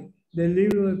parte del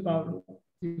libro de Pablo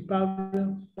y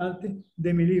Pablo parte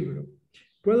de mi libro.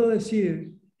 Puedo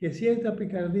decir que cierta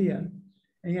picardía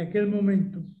en aquel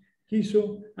momento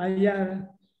quiso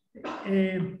hallar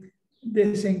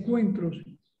desencuentros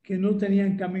que no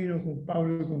tenían camino con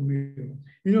Pablo y conmigo.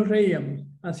 Y nos reíamos,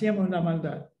 hacíamos la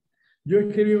maldad. Yo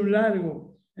escribí un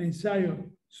largo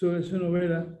ensayo sobre su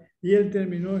novela y él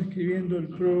terminó escribiendo el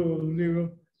prólogo de un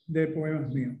libro de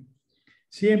poemas míos.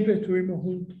 Siempre estuvimos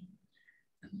juntos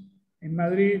en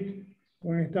Madrid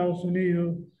o en Estados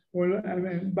Unidos o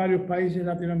en varios países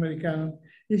latinoamericanos.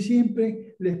 Y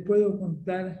siempre les puedo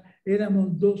contar,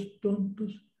 éramos dos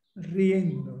tontos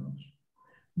riéndonos,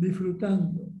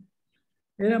 disfrutando.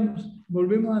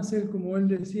 Volvimos a ser, como él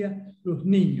decía, los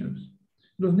niños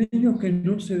que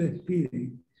no se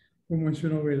despiden, como en su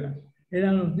novela.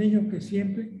 Eran los niños que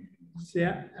siempre se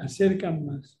acercan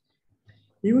más.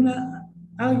 Y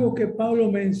algo que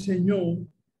Pablo me enseñó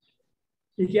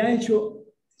y que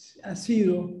ha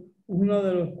sido uno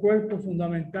de los cuerpos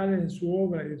fundamentales de su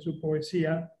obra y de su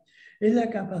poesía, es la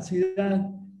capacidad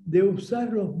de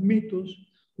usar los mitos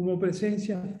como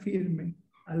presencia firme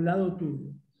al lado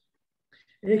tuyo.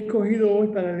 He escogido hoy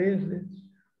para leerles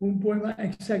un poema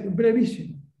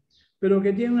brevísimo, pero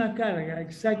que tiene una carga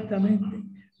exactamente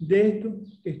de esto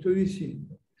que estoy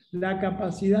diciendo. La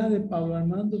capacidad de Pablo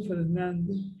Armando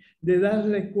Fernández de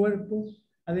darle cuerpo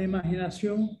a la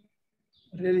imaginación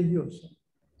religiosa.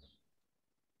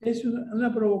 Es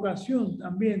una provocación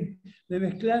también de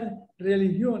mezclar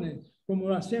religiones, como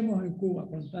lo hacemos en Cuba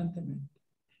constantemente.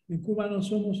 En Cuba no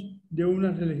somos de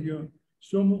una religión,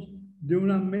 somos de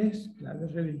una mezcla de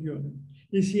religiones.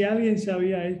 Y si alguien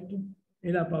sabía esto,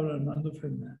 era Pablo Armando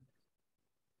Fernández.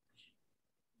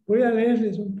 Voy a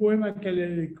leerles un poema que le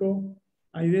dedicó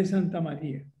a Aide Santa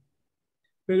María.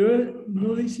 Pero él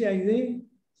no dice Aide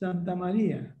Santa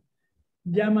María,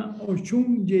 llama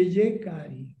Ochun Yeye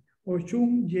Cari.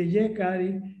 Ochun Yeye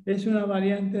Cari es una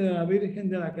variante de la Virgen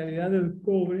de la Caridad del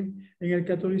Cobre en el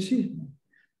catolicismo,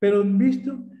 pero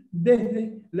visto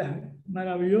desde las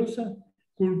maravillosas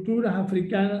culturas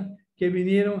africanas que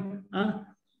vinieron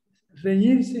a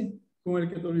reñirse con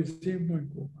el catolicismo en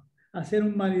Cuba, hacer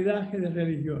un maridaje de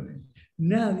religiones.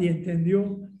 Nadie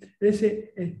entendió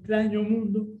ese extraño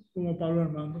mundo como Pablo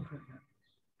Armando Fernández.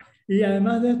 Y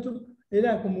además de esto,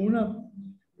 era como un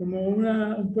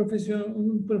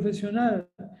profesional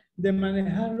de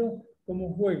manejarlo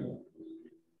como juego.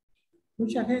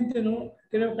 Mucha gente no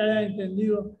creo que haya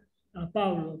entendido a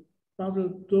Pablo.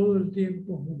 Pablo todo el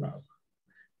tiempo jugaba.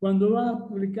 Cuando va a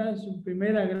publicar su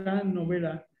primera gran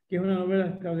novela, que es una novela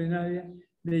extraordinaria,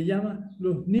 le llama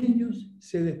Los niños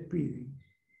se despiden.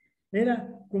 Era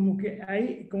como que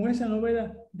ahí, con esa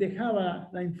novela, dejaba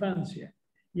la infancia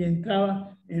y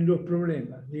entraba en los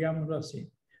problemas, digámoslo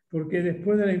así. Porque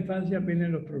después de la infancia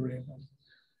vienen los problemas.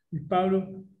 Y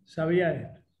Pablo sabía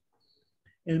esto.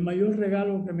 El mayor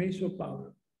regalo que me hizo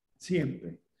Pablo,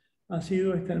 siempre, ha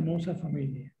sido esta hermosa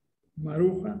familia.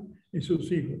 Maruja y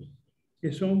sus hijos,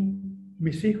 que son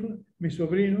mis hijos, mis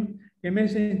sobrinos, que me he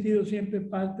sentido siempre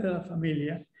parte de la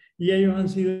familia y ellos han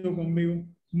sido conmigo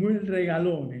muy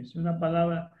regalones, una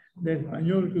palabra de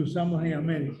español que usamos en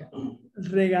América.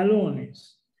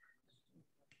 Regalones.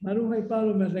 Maruja y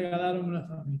Pablo me regalaron una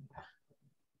familia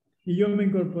y yo me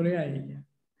incorporé a ella.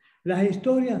 Las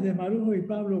historias de Maruja y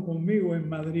Pablo conmigo en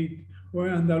Madrid o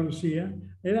en Andalucía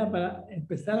era para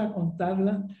empezar a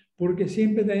contarlas porque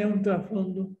siempre tenía un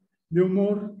trasfondo de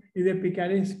humor y de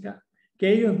picaresca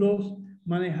que ellos dos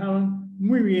manejaban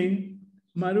muy bien.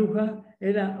 Maruja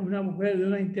era una mujer de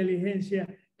una inteligencia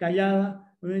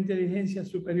callada, una inteligencia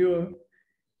superior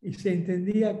y se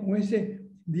entendía con ese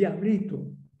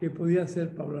diablito que podía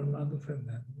ser Pablo Armando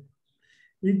Fernández.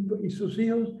 Y sus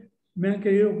hijos me han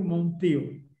querido como un tío.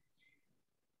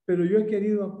 Pero yo he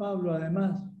querido a Pablo,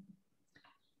 además,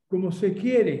 como se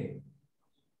quiere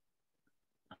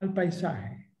al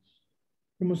paisaje,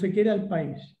 como se quiere al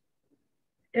país.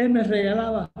 Él me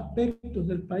regalaba aspectos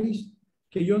del país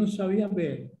que yo no sabía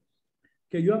ver,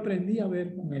 que yo aprendí a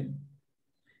ver con él.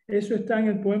 Eso está en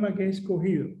el poema que he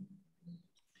escogido.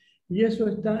 Y eso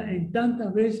está en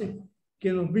tantas veces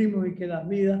que nos vimos y que la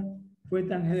vida fue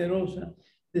tan generosa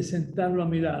de sentarlo a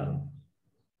mi lado,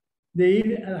 de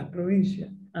ir a las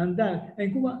provincias, a andar.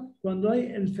 En Cuba, cuando hay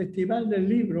el Festival del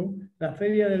Libro, la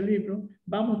Feria del Libro,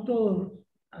 vamos todos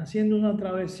haciendo una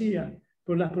travesía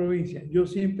por las provincias. Yo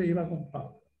siempre iba con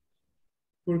Pablo,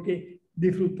 porque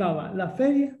disfrutaba la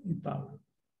feria y Pablo.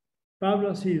 Pablo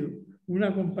ha sido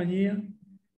una compañía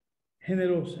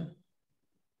generosa,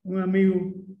 un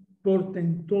amigo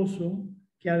portentoso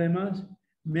que además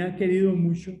me ha querido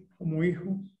mucho como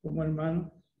hijo, como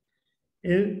hermano.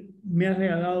 Él me ha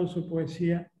regalado su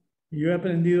poesía y yo he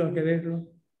aprendido a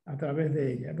quererlo a través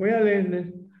de ella. Voy a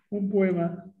leerles un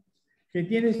poema que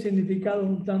tiene significados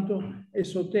un tanto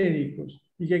esotéricos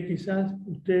y que quizás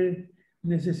ustedes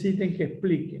necesiten que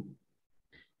expliquen.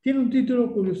 Tiene un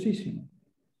título curiosísimo.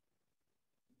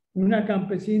 Una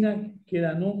campesina que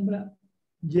la nombra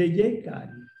Yeye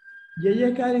Cari.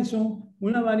 Yeye Cari son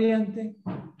una variante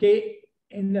que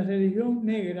en la religión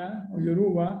negra o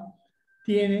yoruba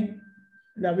tiene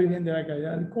la Virgen de la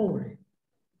Caridad del Cobre,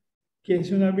 que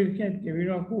es una virgen que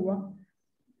vino a Cuba,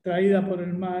 traída por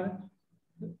el mar,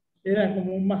 era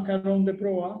como un mascarón de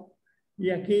proa, y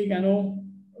aquí ganó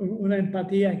una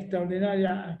empatía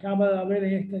extraordinaria. Acaba de haber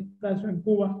en este espacio en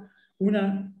Cuba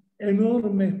una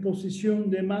enorme exposición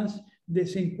de más de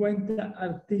 50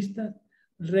 artistas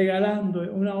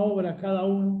regalando una obra cada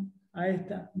uno a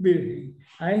esta virgen,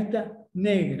 a esta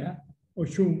negra,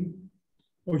 Oshun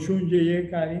Yeye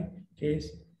Cari, que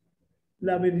es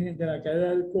la Virgen de la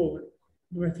Caridad del Cobre,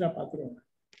 nuestra patrona.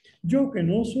 Yo, que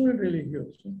no soy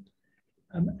religioso,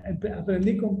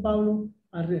 aprendí con Pablo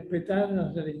a respetar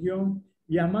la religión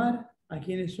y amar a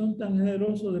quienes son tan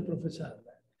generosos de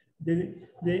profesarla, de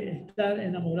estar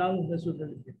enamorados de su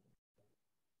religión.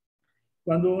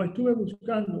 Cuando estuve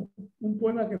buscando un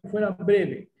poema que fuera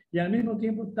breve y al mismo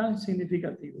tiempo tan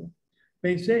significativo,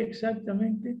 pensé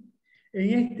exactamente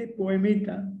en este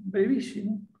poemita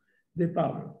brevísimo de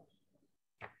Pablo.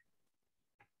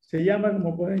 Se llama,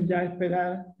 como pueden ya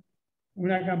esperar,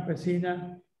 Una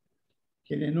campesina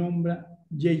que le nombra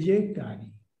Yeye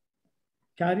Cari,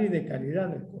 Cari de Caridad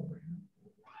del Cobre.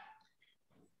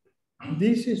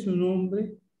 Dice su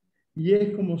nombre y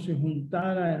es como si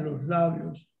juntara en los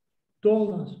labios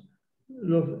todos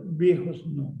los viejos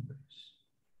nombres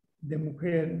de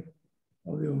mujer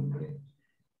o de hombre,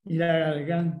 y la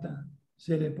garganta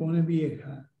se le pone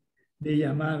vieja de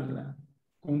llamarla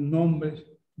con nombres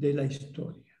de la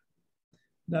historia.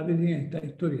 La Virgen está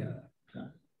historiada.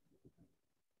 Claro.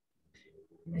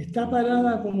 Está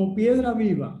parada como piedra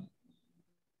viva,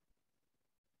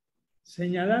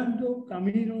 señalando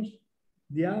caminos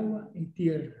de agua y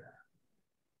tierra.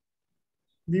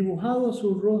 Dibujado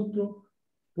su rostro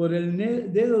por el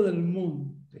dedo del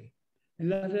monte. En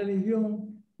la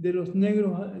religión de los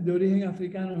negros de origen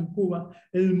africano en Cuba,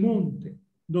 el monte,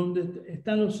 donde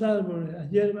están los árboles, las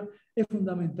hierbas, es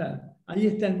fundamental. Ahí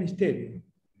está el misterio.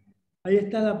 Ahí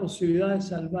está la posibilidad de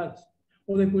salvarse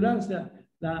o de curarse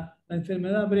la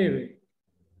enfermedad breve.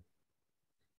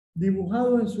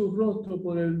 Dibujado en su rostro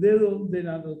por el dedo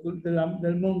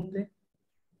del monte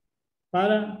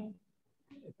para,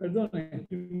 perdonen,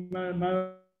 estoy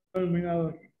mal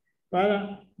iluminado,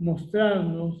 para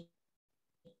mostrarnos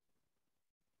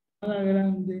la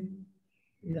grande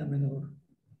y la menor.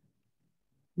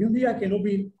 Y un día que no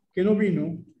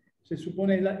vino, se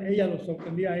supone ella lo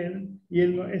sorprendía a él y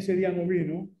él ese día no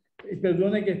vino. Y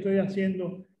perdone que estoy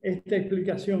haciendo esta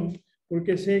explicación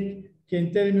porque sé que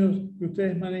en términos que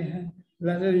ustedes manejan,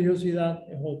 la religiosidad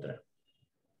es otra.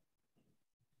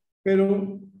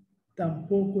 Pero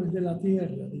tampoco es de la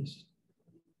tierra, dice.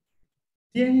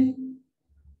 Tiene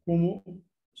como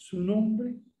su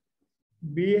nombre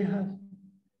viejos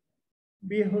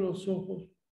los ojos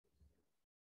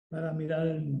para mirar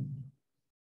el mundo.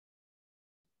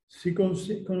 Si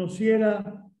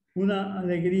conociera una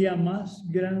alegría más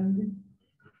grande,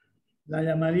 la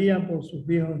llamaría por sus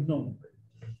viejos nombres.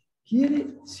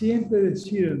 Quiere siempre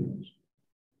decirnos,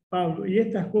 Pablo, y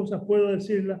estas cosas puedo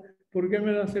decirlas porque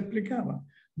me las explicaba.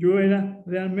 Yo era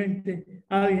realmente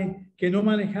alguien que no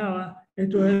manejaba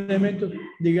estos elementos,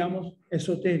 digamos,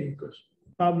 esotéricos.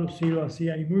 Pablo sí lo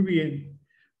hacía y muy bien,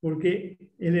 porque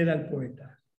él era el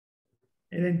poeta.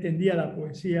 Él entendía la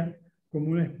poesía como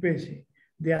una especie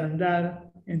de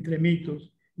andar entre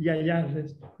mitos y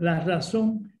hallarles la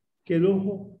razón que el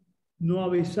ojo no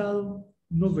avisado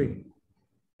no ve.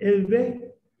 Él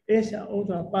ve esa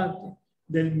otra parte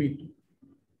del mito.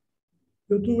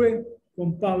 Yo tuve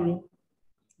con Pablo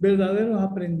verdaderos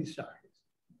aprendizajes,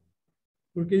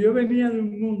 porque yo venía de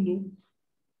un mundo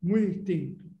muy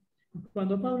distinto.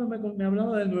 Cuando Pablo me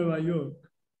hablaba de Nueva York,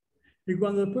 y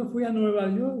cuando después fui a Nueva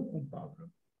York con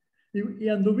Pablo, y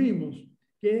anduvimos,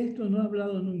 que esto no he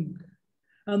hablado nunca,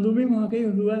 anduvimos a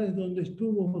aquellos lugares donde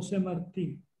estuvo José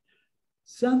Martí.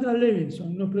 Sandra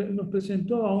Levinson nos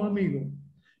presentó a un amigo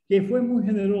que fue muy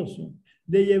generoso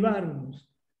de llevarnos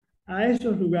a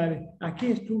esos lugares. Aquí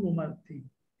estuvo Martí,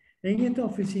 en esta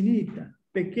oficinita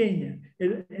pequeña,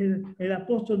 el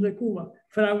apóstol de Cuba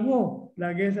fraguó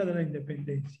la guerra de la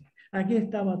independencia. Aquí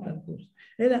estaba tal cosa.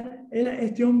 Era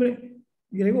este hombre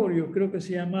Gregorio, creo que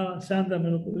se llamaba, Sandra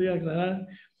me lo podría aclarar.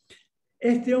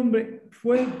 Este hombre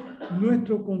fue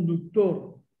nuestro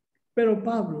conductor, pero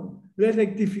Pablo le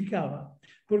rectificaba,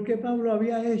 porque Pablo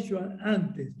había hecho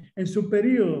antes, en su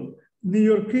periodo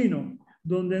neoyorquino,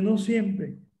 donde no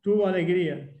siempre tuvo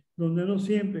alegría, donde no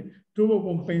siempre tuvo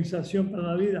compensación para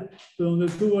la vida, donde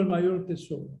tuvo el mayor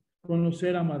tesoro,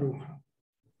 conocer a Maruja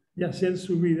y hacer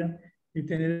su vida y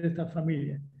tener esta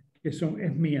familia, que es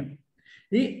mía.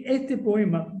 Y este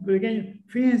poema pequeño,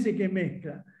 fíjense que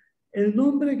mezcla el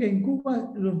nombre que en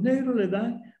Cuba los negros le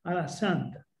dan a la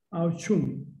santa, a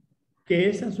Ochun, que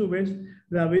es a su vez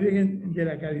la Virgen de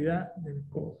la Caridad del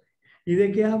Cobre. ¿Y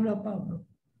de qué habla Pablo?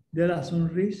 De la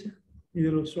sonrisa y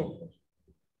de los ojos.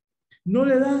 No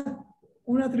le da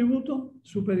un atributo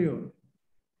superior,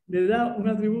 le da un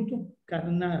atributo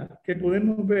carnal que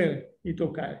podemos ver y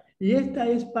tocar. Y esta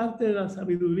es parte de la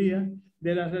sabiduría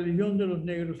de la religión de los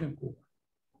negros en Cuba,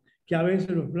 que a veces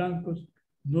los blancos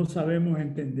no sabemos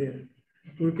entender,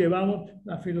 porque vamos,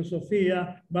 la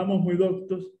filosofía, vamos muy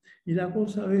doctos, y la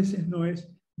cosa a veces no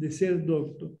es de ser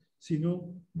docto,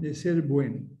 sino de ser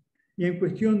bueno. Y en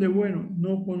cuestión de bueno,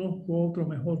 no conozco otro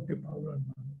mejor que Pablo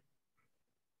Armando.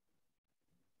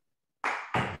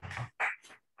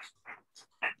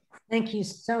 Thank you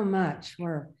so much.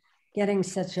 We're getting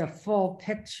such a full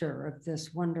picture of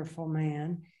this wonderful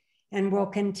man. And we'll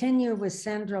continue with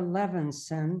Sandra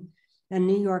Levinson, a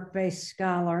New York-based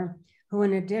scholar who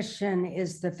in addition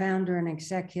is the founder and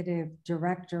executive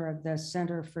director of the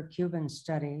Center for Cuban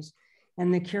Studies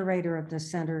and the curator of the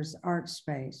center's art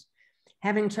space.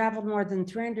 Having traveled more than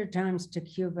 300 times to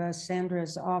Cuba, Sandra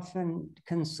is often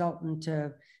consultant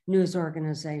to news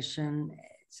organizations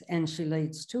and she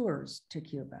leads tours to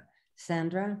Cuba.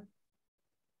 Sandra?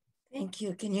 Thank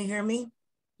you. Can you hear me?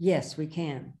 Yes, we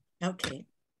can. Okay.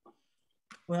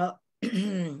 Well,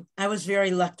 I was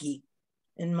very lucky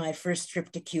in my first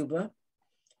trip to Cuba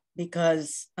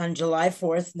because on July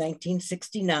 4th,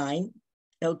 1969,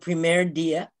 el primer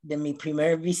día de mi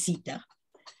primera visita,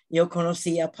 yo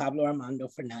conocí a Pablo Armando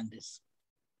Fernández.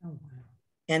 Oh, wow.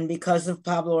 And because of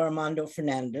Pablo Armando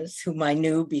Fernández, whom I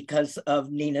knew because of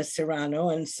Nina Serrano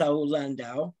and Saul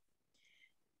Landau,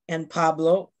 and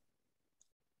Pablo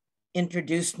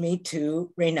introduced me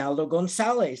to Reynaldo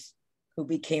González, who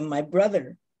became my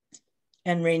brother.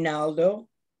 And Reynaldo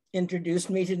introduced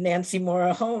me to Nancy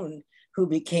Morejón, who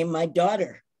became my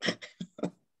daughter.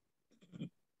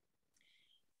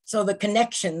 So the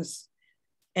connections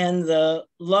and the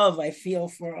love I feel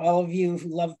for all of you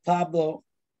who love Pablo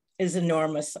is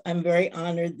enormous. I'm very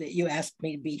honored that you asked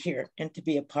me to be here and to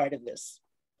be a part of this.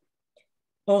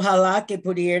 Ojalá que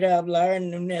pudiera hablar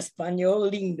en un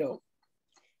español lindo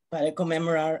para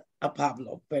conmemorar a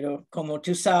Pablo, pero como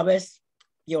tú sabes,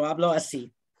 yo hablo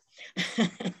así.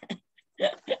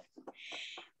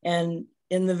 And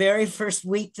in the very first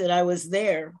week that I was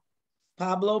there,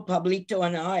 Pablito,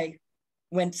 and I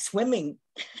went swimming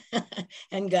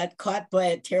and got caught by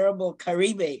a terrible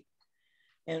Caribe.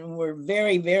 And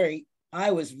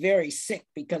I was very sick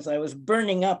because I was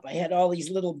burning up. I had all these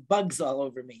little bugs all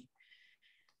over me.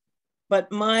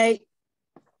 But my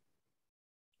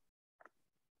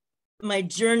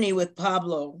journey with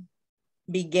Pablo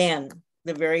began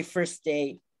the very first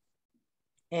day.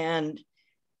 And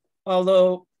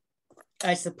although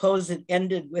I suppose it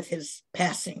ended with his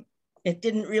passing, it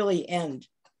didn't really end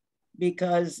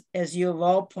because, as you have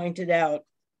all pointed out,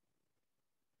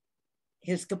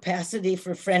 his capacity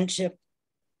for friendship,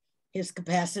 his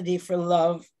capacity for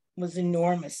love was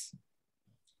enormous.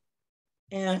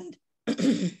 And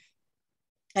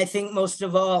I think most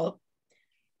of all,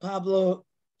 Pablo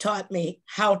taught me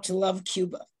how to love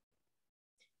Cuba.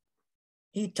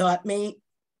 He taught me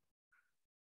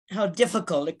how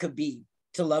difficult it could be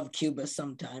to love Cuba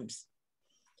sometimes.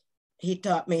 He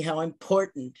taught me how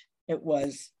important it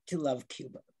was to love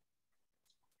Cuba.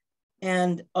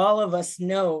 And all of us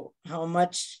know how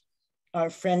much our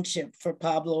friendship for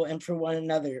Pablo and for one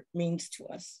another means to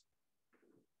us.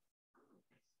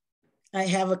 I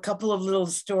have a couple of little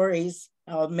stories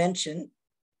I'll mention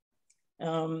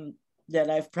that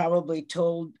I've probably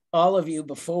told all of you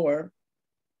before,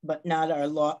 but not our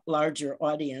larger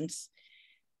audience.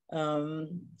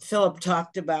 Philip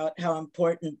talked about how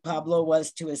important Pablo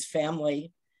was to his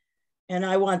family. And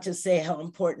I want to say how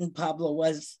important Pablo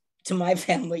was to my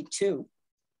family too.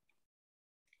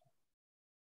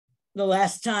 The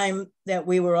last time that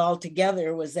we were all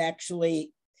together was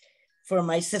actually for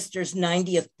my sister's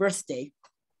 90th birthday,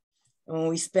 when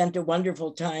we spent a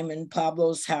wonderful time in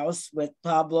Pablo's house with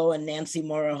Pablo and Nancy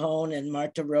Morejón and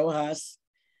Marta Rojas,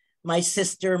 my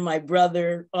sister, my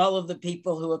brother, all of the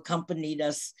people who accompanied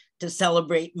us to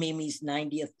celebrate Mimi's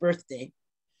 90th birthday.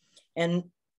 And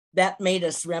that made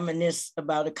us reminisce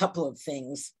about a couple of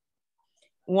things.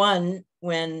 One,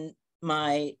 when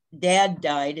my dad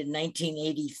died in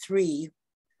 1983,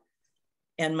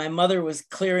 and my mother was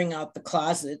clearing out the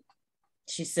closet,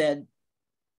 she said,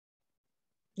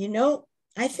 you know,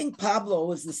 I think Pablo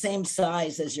was the same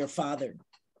size as your father.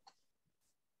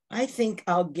 I think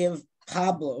I'll give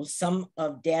Pablo some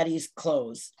of Daddy's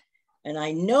clothes. And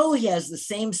I know he has the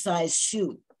same size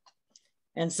shoe.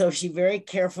 And so she very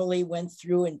carefully went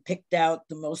through and picked out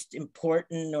the most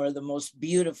important or the most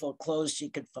beautiful clothes she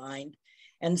could find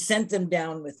and sent them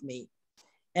down with me.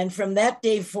 And from that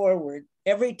day forward,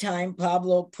 every time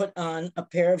Pablo put on a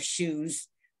pair of shoes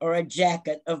or a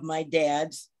jacket of my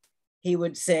dad's, he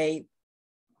would say,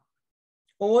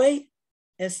 hoy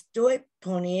estoy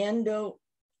poniendo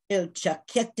el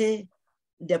chaquete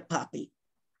de papi.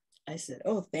 I said,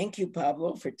 oh, thank you,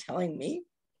 Pablo, for telling me.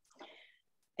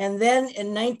 And then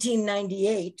in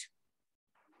 1998,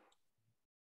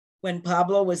 when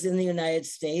Pablo was in the United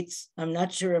States, I'm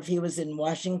not sure if he was in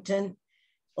Washington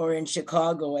or in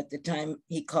Chicago at the time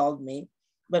he called me,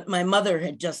 but my mother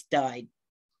had just died.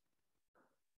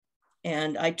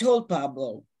 And I told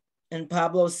Pablo, and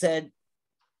Pablo said,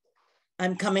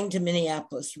 I'm coming to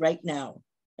Minneapolis right now.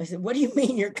 I said, what do you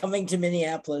mean you're coming to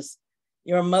Minneapolis?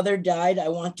 Your mother died, I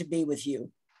want to be with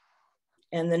you.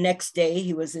 And the next day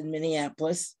he was in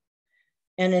Minneapolis.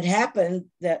 And it happened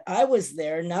that I was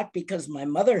there, not because my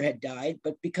mother had died,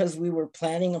 but because we were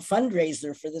planning a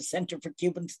fundraiser for the Center for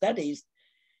Cuban Studies.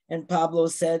 And Pablo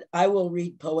said, I will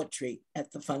read poetry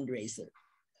at the fundraiser.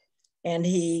 And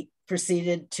he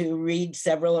proceeded to read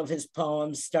several of his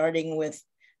poems, starting with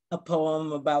a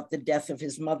poem about the death of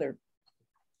his mother.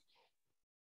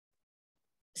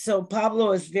 So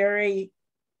Pablo is very,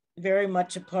 very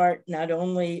much a part, not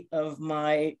only of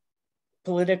my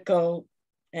political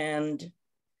and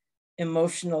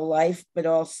emotional life, but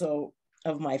also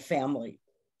of my family.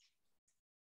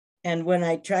 And when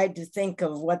I tried to think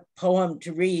of what poem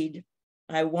to read,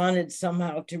 I wanted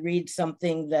somehow to read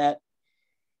something that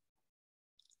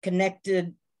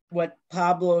connected what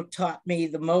Pablo taught me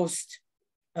the most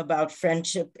about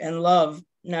friendship and love,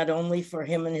 not only for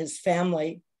him and his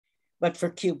family, but for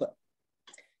Cuba.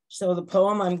 So the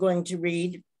poem I'm going to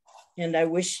read, and I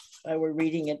wish I were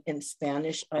reading it in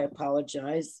Spanish, I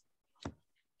apologize.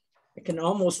 I can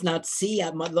almost not see,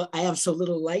 I have so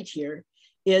little light here,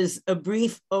 is A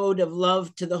Brief Ode of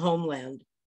Love to the Homeland.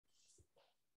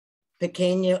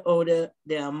 Pequeña Oda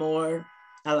de Amor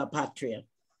a la Patria.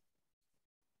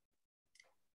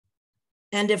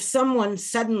 And if someone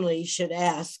suddenly should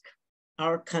ask,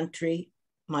 our country,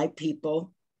 my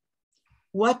people,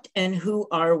 what and who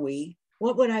are we?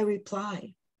 What would I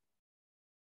reply?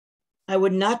 I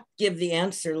would not give the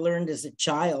answer learned as a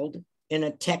child in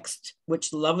a text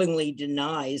which lovingly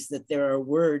denies that there are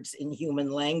words in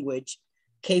human language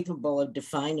capable of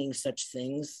defining such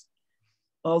things.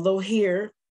 Although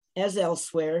here, as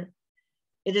elsewhere,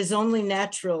 it is only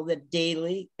natural that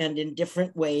daily and in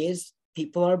different ways,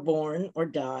 people are born or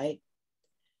die.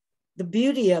 The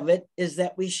beauty of it is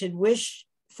that we should wish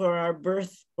for our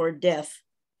birth or death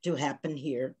to happen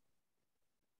here.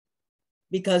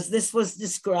 Because this was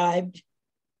described,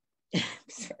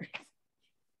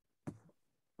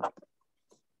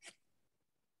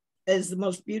 as the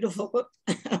most beautiful,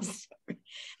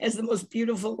 as the most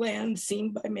beautiful land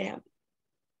seen by man.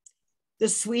 The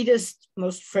sweetest,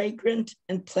 most fragrant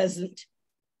and pleasant,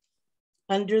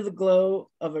 under the glow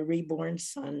of a reborn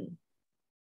sun.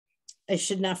 I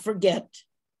should not forget,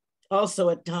 also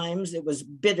at times it was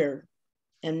bitter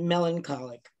and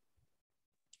melancholic.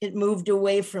 It moved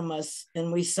away from us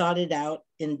and we sought it out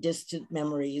in distant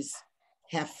memories,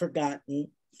 half forgotten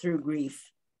through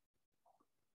grief.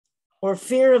 Or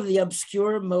fear of the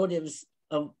obscure motives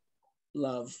of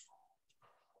love.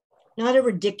 Not a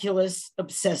ridiculous,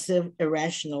 obsessive,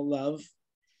 irrational love,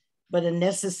 but a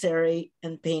necessary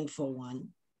and painful one.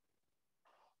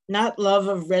 Not love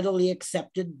of readily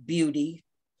accepted beauty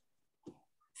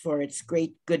for its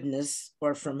great goodness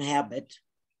or from habit,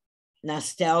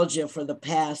 nostalgia for the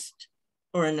past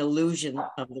or an illusion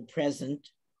of the present,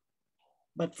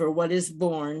 but for what is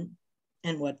born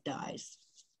and what dies.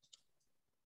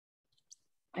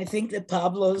 I think that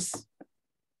Pablo's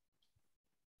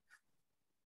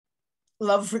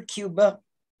love for Cuba,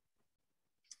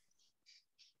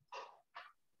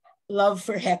 love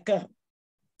for Heka,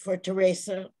 for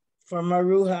Teresa, for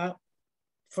Maruja,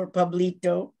 for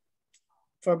Pablito,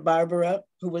 for Barbara,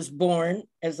 who was born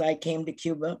as I came to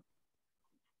Cuba,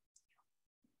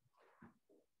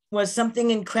 was something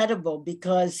incredible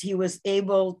because he was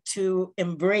able to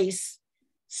embrace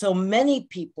so many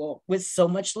people with so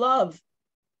much love.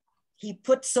 He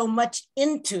put so much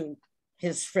into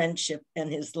his friendship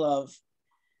and his love.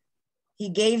 He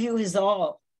gave you his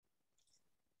all.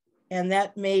 And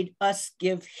that made us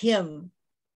give him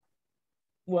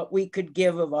what we could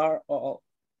give of our all.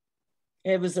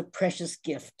 It was a precious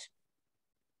gift.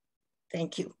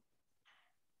 Thank you.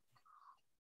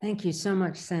 Thank you so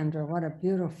much, Sandra. What a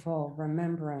beautiful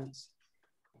remembrance.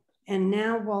 And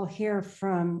now we'll hear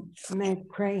from Meg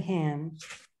Crahan.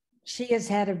 She has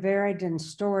had a varied and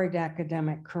storied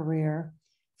academic career.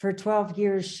 For 12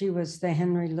 years, she was the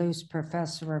Henry Luce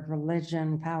Professor of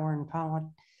Religion, Power, and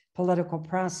Political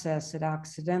Process at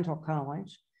Occidental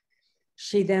College.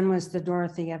 She then was the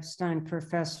Dorothy Epstein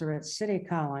Professor at City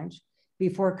College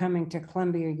before coming to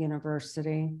Columbia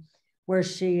University, where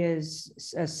she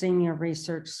is a senior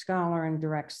research scholar and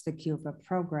directs the Cuba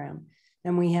program.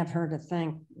 And we have her to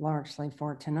thank largely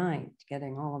for tonight,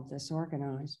 getting all of this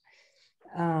organized.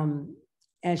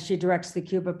 As she directs the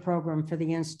Cuba program for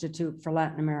the Institute for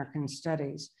Latin American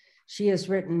Studies. She has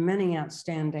written many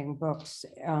outstanding books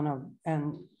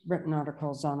and written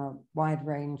articles on a wide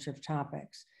range of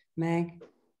topics. Meg?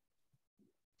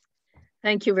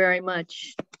 Thank you very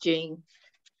much, Jean.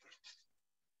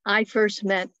 I first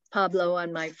met Pablo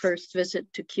on my first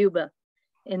visit to Cuba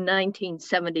in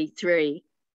 1973.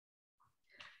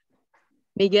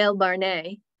 Miguel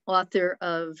Barnet, author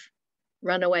of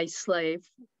Runaway Slave,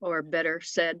 or better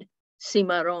said,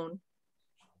 Cimarron,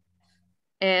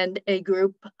 and a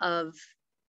group of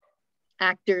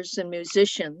actors and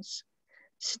musicians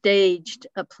staged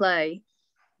a play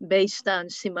based on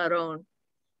Cimarron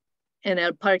in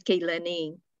El Parque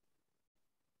Lenin,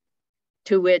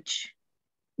 to which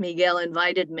Miguel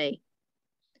invited me.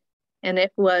 And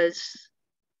it was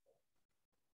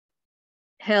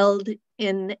held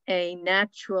in a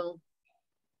natural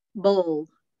bowl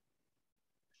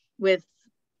with,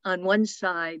 on one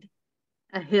side,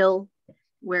 a hill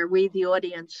where we, the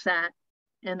audience, sat,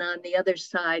 and on the other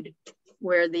side,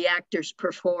 where the actors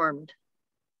performed.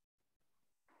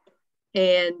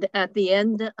 And at the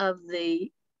end of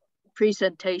the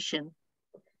presentation,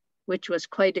 which was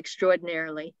quite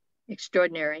extraordinary,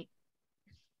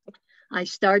 I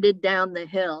started down the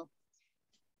hill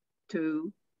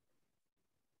to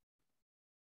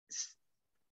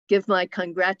give my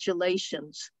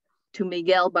congratulations to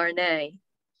Miguel Barnet.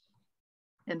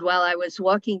 And while I was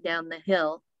walking down the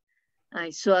hill, I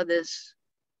saw this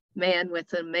man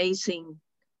with an amazing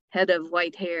head of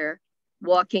white hair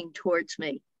walking towards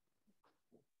me.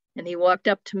 And he walked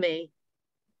up to me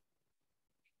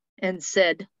and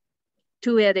said,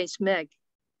 "Tú eres Meg."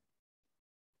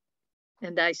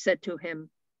 And I said to him,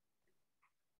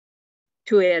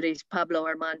 "Tú eres Pablo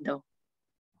Armando."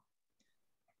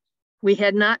 We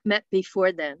had not met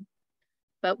before then,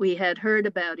 but we had heard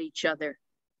about each other.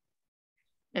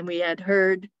 And we had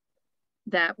heard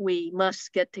that we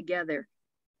must get together.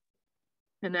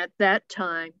 And at that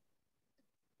time,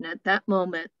 and at that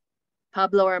moment,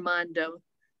 Pablo Armando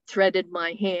threaded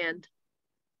my hand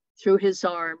through his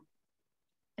arm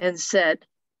and said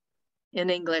in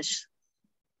English,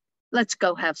 "Let's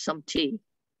go have some tea."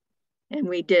 And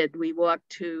we did. We walked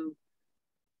to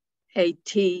a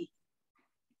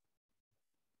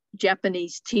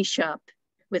Japanese tea shop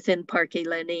within Parque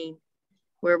Lenin,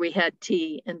 where we had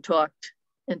tea and talked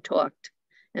and talked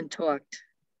and talked.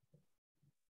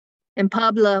 And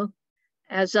Pablo,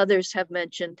 as others have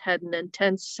mentioned, had an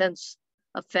intense sense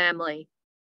of family.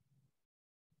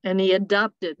 And he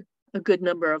adopted a good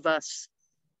number of us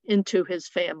into his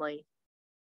family.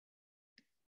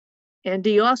 And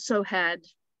he also had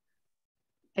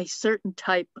a certain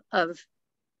type of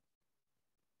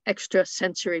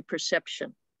extrasensory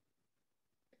perception.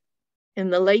 In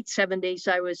the late 70s,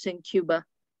 I was in Cuba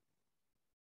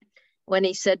when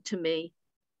he said to me,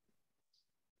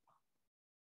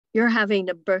 "You're having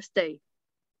a birthday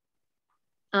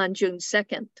on June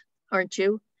 2nd, aren't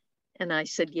you?" And I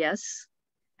said, "Yes."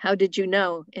 "How did you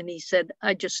know?" And he said,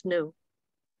 "I just knew.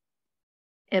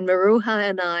 And Maruja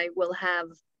and I will have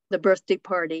the birthday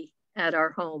party at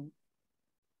our home,"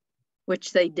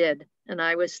 which they did. And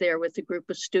I was there with a group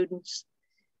of students,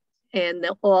 and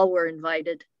all were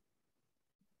invited.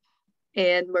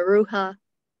 And Maruja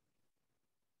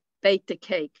baked a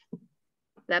cake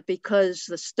that, because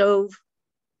the stove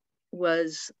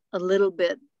was a little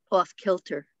bit off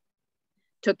kilter,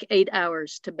 took 8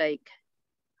 hours to bake,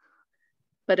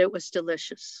 but it was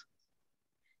delicious.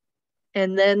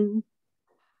 And then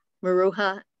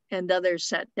Maruja and others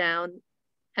sat down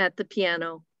at the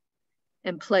piano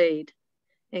and played,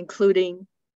 including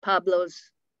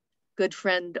Pablo's good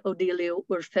friend Odilio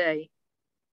Urfe,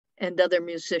 and other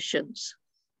musicians.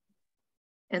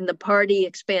 And the party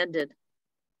expanded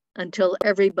until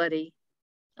everybody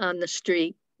on the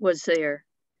street was there,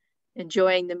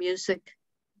 enjoying the music,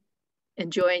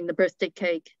 enjoying the birthday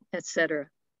cake, etc.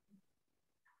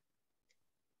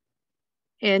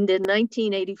 And in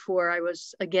 1984, I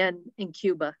was again in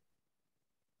Cuba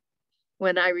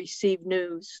when I received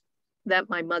news that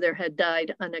my mother had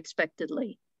died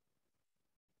unexpectedly.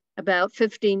 About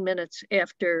 15 minutes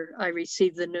after I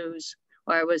received the news,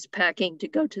 or I was packing to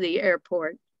go to the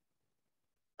airport,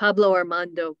 Pablo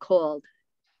Armando called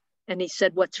and he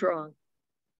said, "What's wrong?"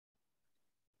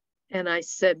 And I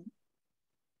said,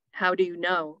 "How do you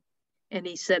know?" And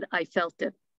he said, "I felt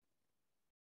it."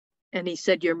 And he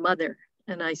said, "Your mother?"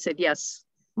 And I said, "Yes,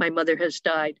 my mother has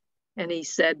died." And he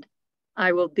said,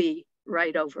 "I will be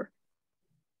right over."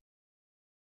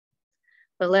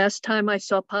 The last time I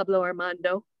saw Pablo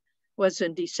Armando was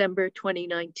in December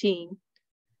 2019,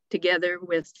 together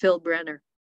with Philip Brenner,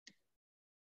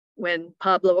 when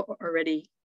Pablo already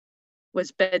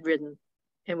was bedridden.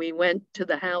 And we went to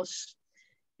the house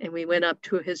and we went up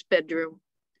to his bedroom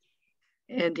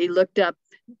and he looked up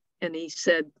and he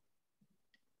said,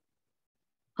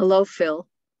 "Hello, Phil."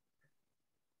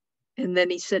 And then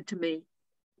he said to me,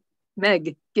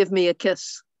 "Meg, give me a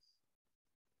kiss,"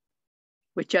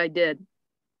 which I did.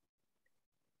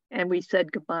 And we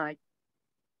said goodbye.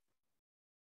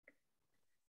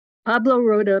 Pablo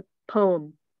wrote a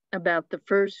poem about the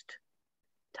first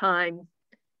time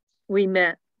we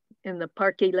met in the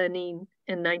Parque Lenin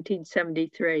in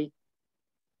 1973.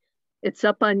 It's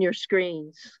up on your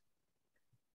screens.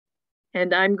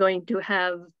 And I'm going to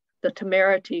have the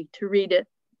temerity to read it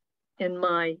in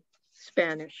my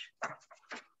Spanish.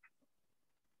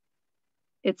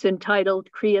 It's entitled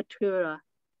Criatura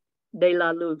de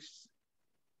la Luz.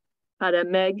 Para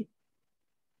Meg,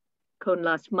 con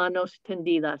las manos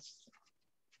tendidas.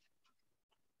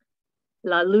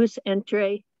 La luz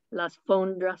entre las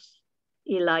fondras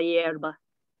y la hierba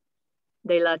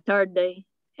de la tarde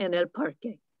en el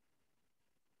parque.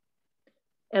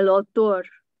 El autor,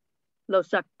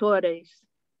 los actores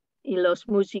y los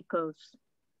músicos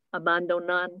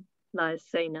abandonan la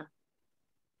escena.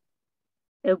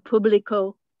 El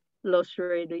público los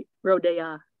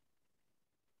rodea.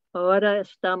 Ahora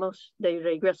estamos de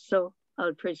regreso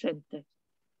al presente.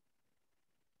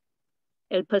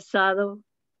 El pasado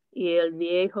y el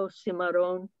viejo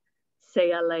cimarrón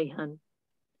se alejan.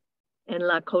 En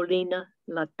la colina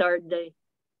la tarde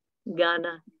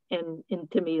gana en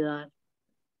intimidad.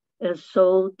 El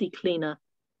sol declina.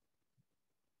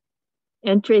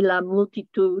 Entre la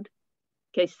multitud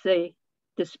que se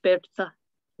dispersa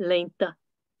lenta,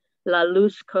 la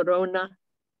luz corona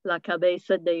la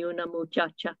cabeza de una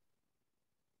muchacha.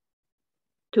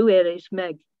 Tú eres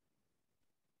Meg.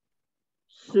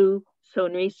 Su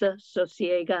sonrisa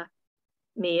sosiega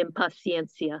mi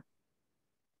impaciencia.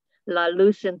 La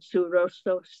luz en su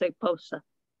rostro se posa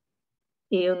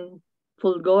y un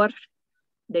fulgor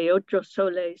de otros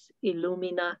soles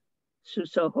ilumina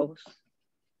sus ojos.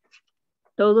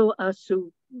 Todo a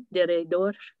su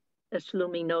derredor es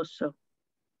luminoso.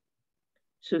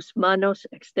 Sus manos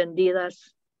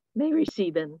extendidas me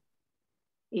reciben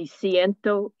y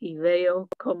siento y veo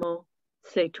cómo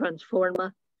se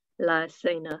transforma la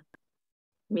escena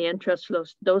mientras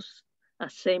los dos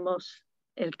hacemos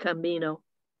el camino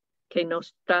que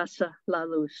nos traza la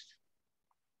luz.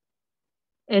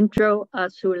 Entro a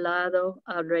su lado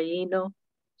al reino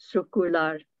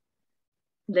circular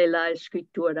de la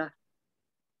escritura.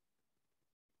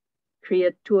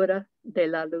 Criatura de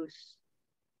la luz.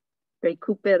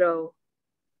 Recupero,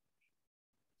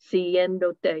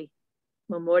 siguiéndote,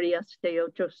 memorias de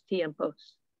otros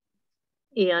tiempos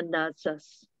y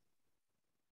andanzas.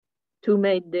 Tú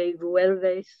me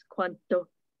devuelves cuanto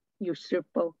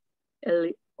usurpo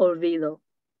el olvido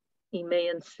y me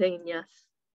enseñas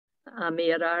a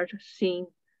mirar sin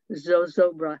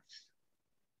zozobras,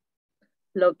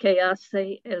 lo que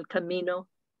hace el camino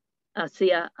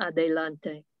hacia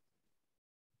adelante.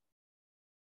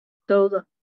 Todo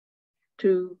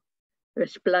tú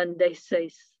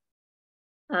resplandeces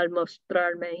al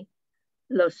mostrarme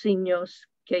los signos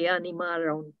que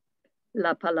animaron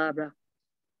la palabra.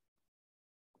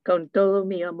 Con todo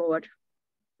mi amor,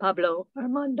 Pablo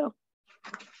Armando.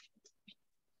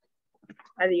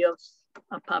 Adiós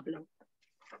a Pablo.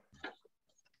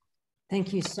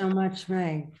 Thank you so much,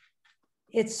 Meg.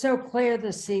 It's so clear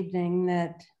this evening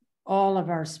that all of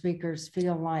our speakers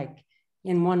feel like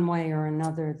in one way or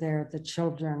another, they're the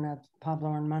children of Pablo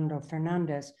Armando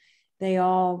Fernández. They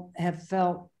all have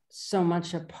felt so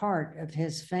much a part of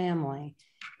his family.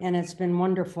 And it's been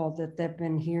wonderful that they've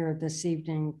been here this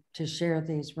evening to share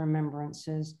these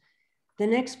remembrances. The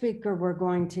next speaker we're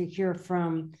going to hear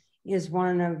from is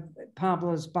one of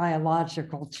Pablo's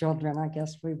biological children, I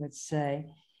guess we would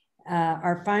say.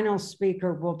 Our final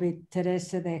speaker will be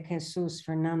Teresa de Jesús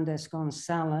Fernández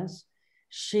González.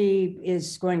 She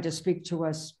is going to speak to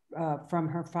us from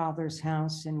her father's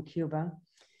house in Cuba.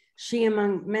 She,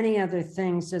 among many other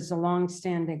things, is a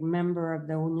longstanding member of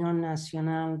the Unión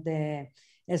Nacional de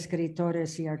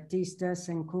Escritores y Artistas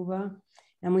in Cuba,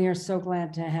 and we are so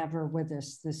glad to have her with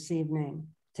us this evening.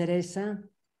 Teresa.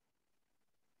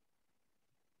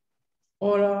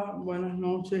 Hola, buenas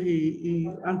noches y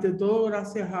ante todo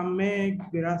gracias a Meg,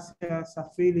 gracias a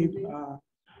Philip,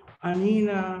 a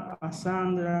Nina, a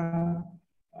Sandra,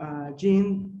 a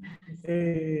Jean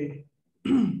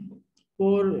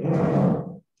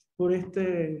por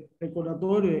este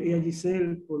recordatorio y a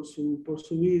Giselle por su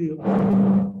vídeo.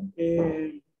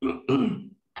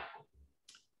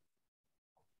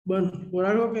 Bueno, por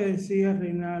algo que decía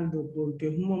Reynaldo, porque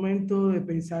es un momento de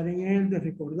pensar en él, de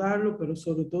recordarlo, pero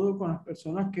sobre todo con las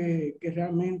personas que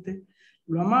realmente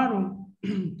lo amaron,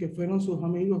 que fueron sus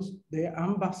amigos de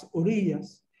ambas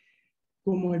orillas,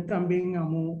 como él también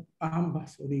amó a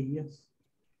ambas orillas.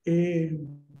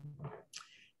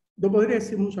 No podría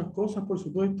decir muchas cosas, por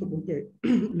supuesto, porque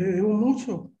le debo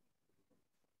mucho,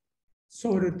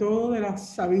 sobre todo de la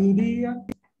sabiduría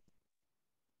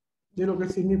de lo que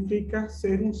significa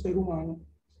ser un ser humano.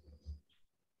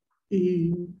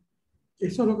 Y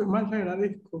eso es lo que más le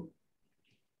agradezco.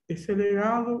 Ese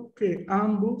legado que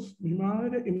ambos, mi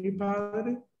madre y mi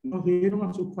padre, nos dieron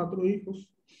a sus 4 hijos.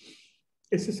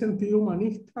 Ese sentido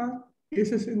humanista,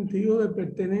 ese sentido de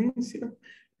pertenencia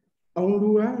a un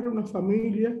lugar, a una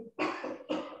familia,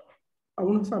 a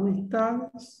unas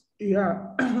amistades y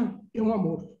a un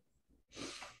amor.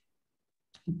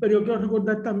 Pero yo quiero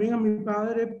recordar también a mi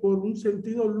padre por un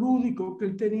sentido lúdico que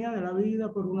él tenía de la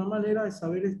vida, por una manera de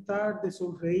saber estar, de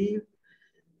sonreír,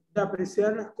 de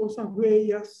apreciar las cosas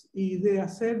bellas y de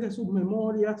hacer de sus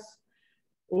memorias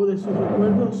o de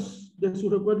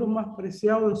sus recuerdos más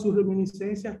preciados, de sus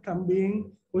reminiscencias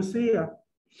también poesía.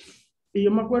 Y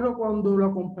yo me acuerdo cuando lo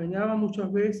acompañaba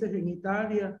muchas veces en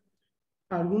Italia,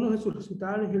 a algunos de sus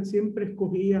recitales, él siempre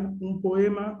escogía un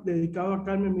poema dedicado a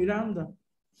Carmen Miranda,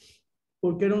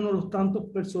 porque era uno de los tantos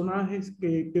personajes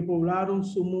que poblaron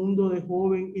su mundo de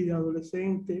joven y de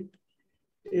adolescente,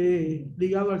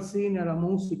 ligado al cine, a la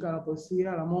música, a la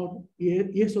poesía, al amor,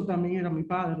 y eso también era mi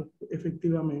padre,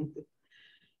 efectivamente.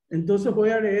 Entonces voy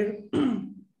a leer,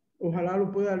 ojalá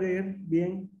lo pueda leer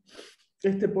bien,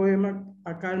 este poema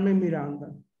a Carmen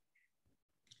Miranda.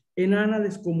 Enana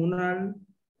descomunal,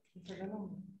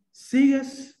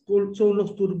 sigues son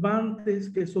los turbantes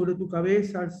que sobre tu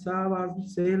cabeza alzaban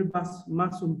selvas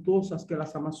más suntuosas que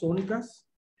las amazónicas.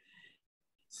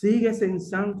 Sigues en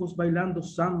zancos bailando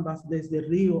zambas desde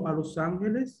Río a Los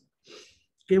Ángeles.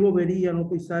 Qué bobería no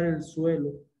pisar el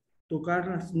suelo, tocar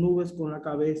las nubes con la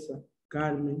cabeza.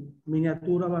 Carmen,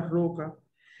 miniatura barroca,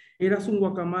 eras un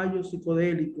guacamayo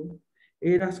psicodélico,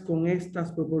 eras con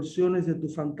estas proporciones de tu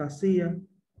fantasía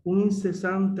un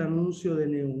incesante anuncio de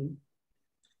neón.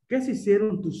 ¿Qué se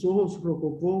hicieron tus ojos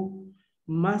rococó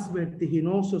más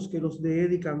vertiginosos que los de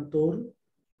Eddie Cantor?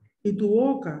 Y tu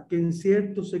boca, que en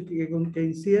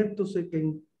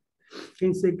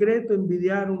secreto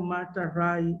envidiaron Martha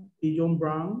Ray y John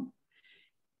Brown,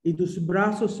 y tus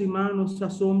brazos y manos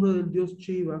asombro del dios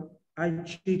Shiva. Ay,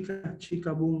 chica,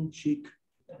 chica, boom, chica.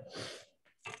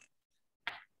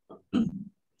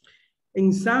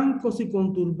 En zancos y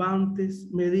con turbantes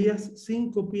medías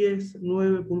 5 pies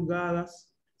 9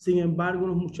 pulgadas. Sin embargo,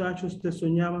 los muchachos te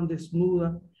soñaban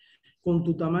desnuda, con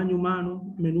tu tamaño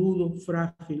humano, menudo,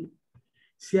 frágil.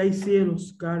 Si hay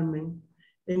cielos, Carmen,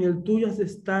 en el tuyo has de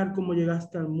estar como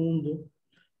llegaste al mundo,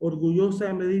 orgullosa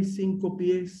de medir 5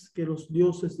 pies que los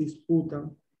dioses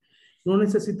disputan. No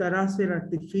necesitarás el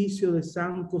artificio de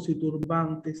zancos y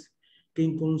turbantes que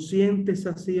inconscientes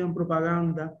hacían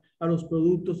propaganda a los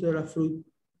productos de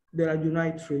la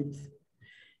United Fruit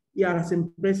y a las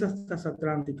empresas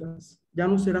transatlánticas. Ya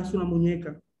no serás una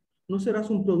muñeca, no serás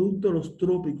un producto de los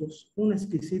trópicos, una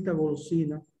exquisita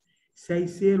golosina. Si hay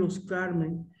cielos,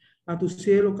 Carmen, a tu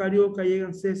cielo carioca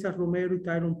llegan César Romero y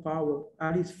Tyrone Power,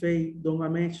 Alice Faye, Don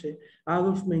Ameche,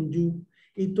 Adolf Menjú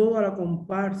y toda la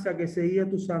comparsa que seguía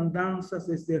tus andanzas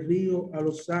desde Río a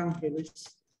Los Ángeles.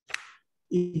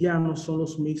 Y ya no son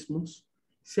los mismos.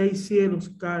 Si hay cielos,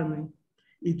 Carmen,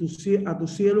 y a tu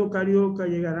cielo carioca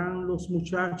llegarán los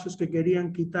muchachos que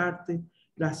querían quitarte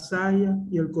la saya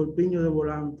y el corpiño de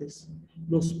volantes,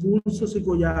 los pulsos y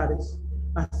collares,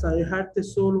 hasta dejarte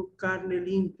solo carne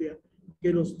limpia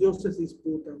que los dioses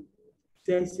disputan.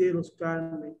 Si hay cielos,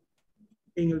 carne,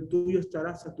 en el tuyo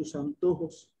estarás a tus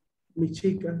antojos, mi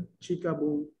chica, chica,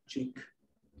 boom, chica.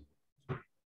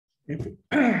 En fin.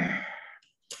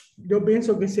 Yo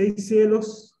pienso que si hay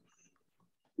cielos,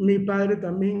 mi padre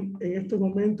también en estos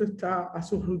momentos está a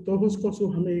sus antojos con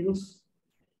sus amigos.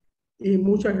 Y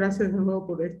muchas gracias de nuevo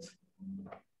por esto.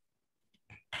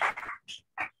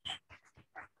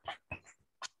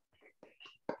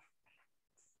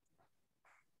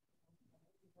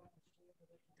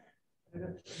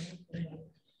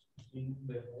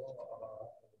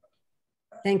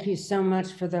 Thank you so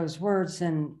much for those words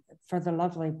and for the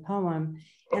lovely poem.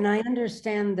 And I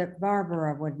understand that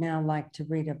Barbara would now like to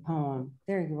read a poem.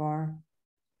 There you are.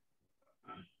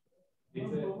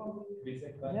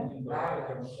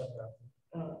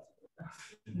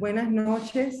 Buenas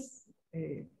noches.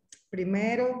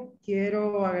 Primero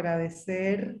quiero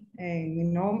agradecer en mi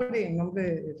nombre y en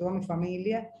nombre de toda mi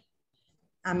familia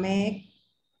a Meg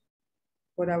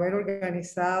por haber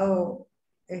organizado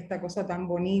esta cosa tan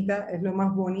bonita. Es lo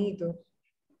más bonito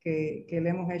que le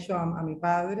hemos hecho a mi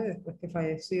padre después que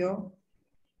falleció.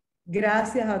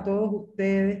 Gracias a todos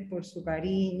ustedes por su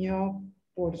cariño,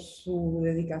 por su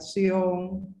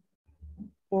dedicación,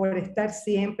 por estar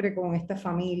siempre con esta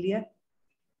familia.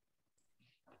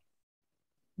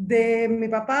 De mi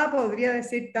papá podría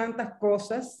decir tantas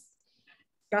cosas,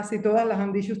 casi todas las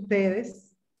han dicho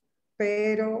ustedes,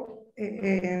 pero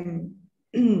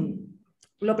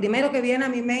lo primero que viene a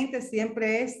mi mente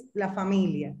siempre es la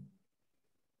familia.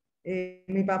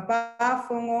 Mi papá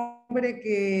fue un hombre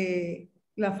que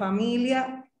la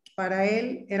familia para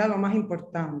él era lo más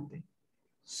importante.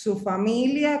 Su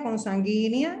familia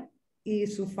consanguínea y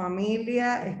su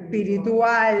familia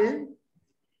espiritual,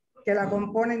 que la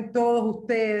componen todos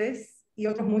ustedes y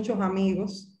otros muchos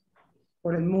amigos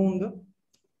por el mundo.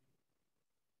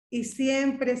 Y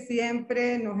siempre,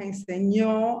 siempre nos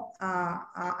enseñó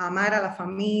a amar a la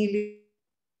familia,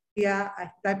 a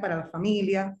estar para la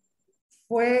familia.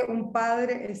 Fue un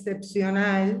padre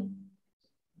excepcional.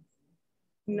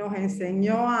 Nos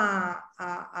enseñó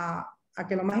a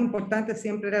que lo más importante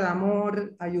siempre era el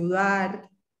amor, ayudar,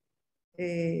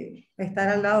 estar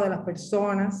al lado de las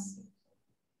personas.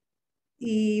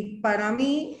 Y para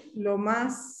mí lo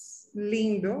más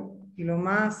lindo y lo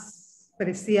más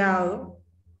preciado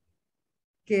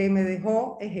que me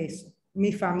dejó es eso,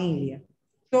 mi familia,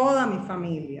 toda mi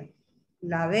familia,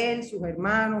 la de él, sus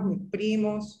hermanos, mis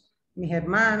primos, mis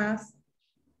hermanas,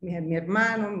 mi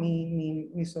hermano,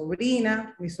 mi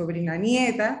sobrina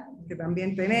nieta, que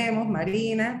también tenemos,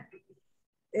 Marina.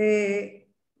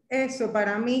 Eso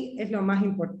para mí es lo más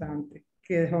importante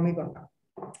que dejó mi papá.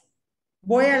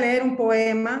 Voy a leer un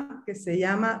poema que se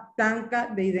llama Tanca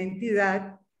de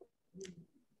Identidad,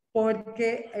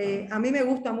 porque a mí me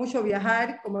gusta mucho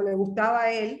viajar, como le gustaba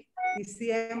a él, y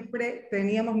siempre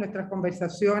teníamos nuestras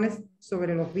conversaciones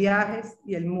sobre los viajes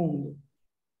y el mundo.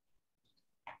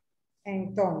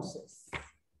 Entonces,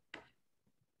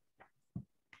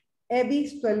 he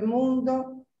visto el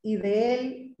mundo y de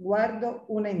él guardo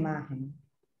una imagen,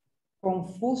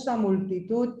 confusa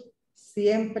multitud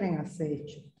siempre en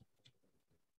acecho.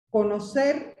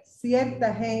 Conocer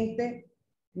cierta gente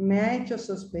me ha hecho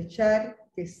sospechar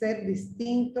que ser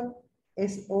distinto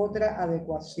es otra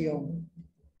adecuación.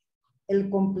 El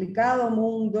complicado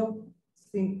mundo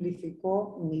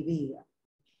simplificó mi vida.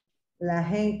 La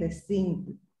gente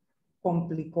simple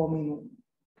complicó mi mundo.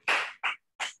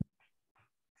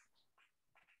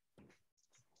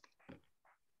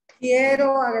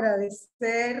 Quiero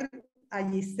agradecer a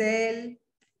Giselle,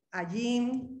 a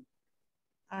Jim,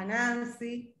 a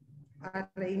Nancy,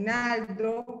 a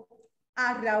Reynaldo,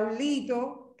 a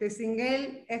Raulito, que sin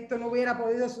él esto no hubiera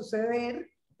podido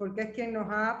suceder, porque es quien nos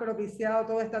ha propiciado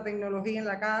toda esta tecnología en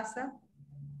la casa,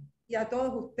 y a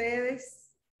todos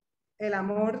ustedes el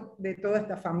amor de toda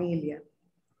esta familia,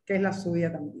 que es la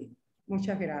suya también.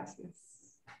 Muchas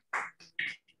gracias.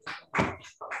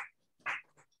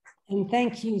 And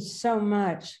thank you so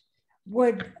much.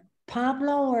 Would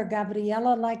Pablo or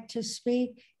Gabriela like to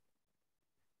speak?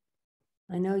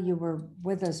 I know you were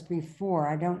with us before.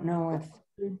 I don't know if...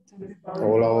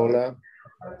 Hola, hola.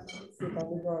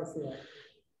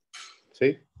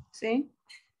 ¿Sí? Sí.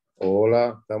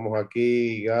 Hola, estamos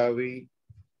aquí, Gaby,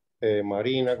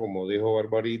 Marina, como dijo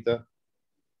Barbarita,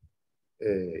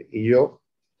 y yo,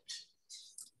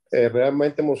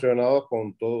 realmente emocionados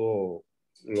con todo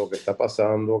lo que está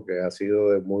pasando, que ha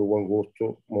sido de muy buen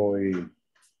gusto, muy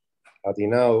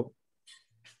atinado,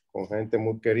 con gente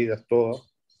muy querida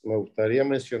todas. Me gustaría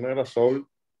mencionar a Sol,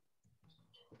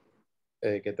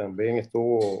 que también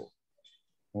estuvo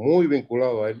muy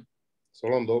vinculado a él,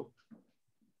 Sol Andó,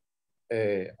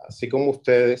 así como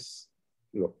ustedes,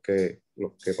 los que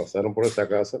pasaron por esta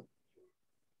casa,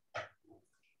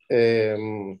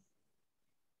 me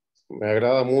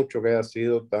agrada mucho que haya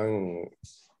sido tan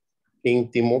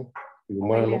íntimo y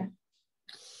humano.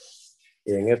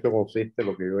 Y en esto consiste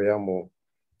lo que yo llamo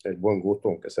el buen gusto,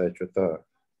 aunque se ha hecho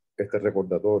este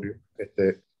recordatorio,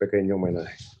 este pequeño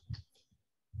homenaje.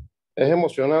 Es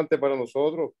emocionante para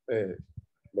nosotros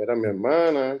ver a mi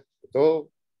hermana y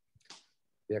todo,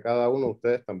 y a cada uno de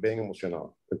ustedes también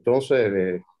emocionados.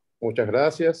 Entonces, muchas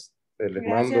gracias. Les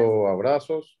mando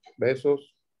abrazos,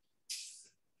 besos,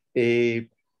 y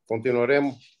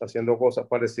continuaremos haciendo cosas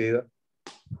parecidas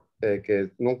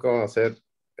que nunca van a ser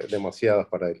demasiadas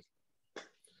para él.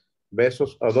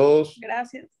 Besos a todos.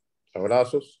 Gracias.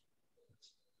 Abrazos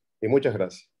y muchas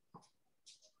gracias.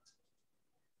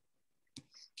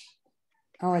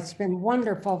 Oh, it's been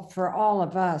wonderful for all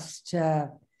of us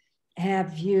to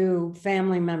have you,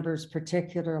 family members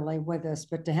particularly, with us,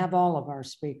 but to have all of our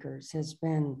speakers has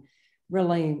been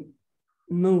really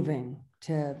moving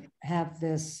to have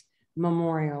this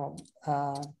memorial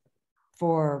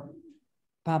for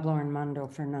Pablo Armando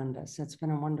Fernández. It's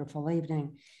been a wonderful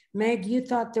evening. Meg, you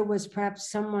thought there was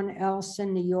perhaps someone else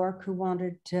in New York who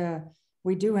wanted to,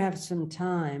 we do have some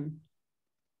time.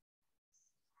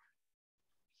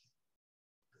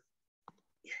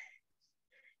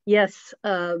 Yes,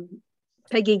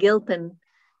 Peggy Gilpin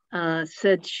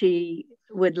said she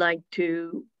would like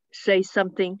to say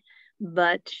something,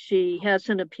 but she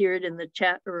hasn't appeared in the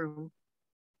chat room.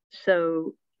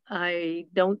 So I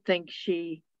don't think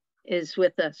she is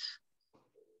with us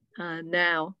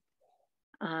now.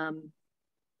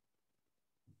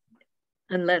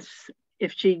 Unless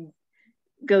if she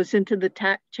goes into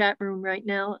the chat room right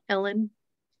now, Ellen?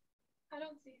 I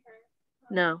don't see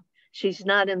her. No, she's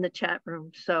not in the chat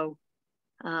room. So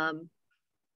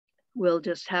we'll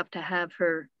just have to have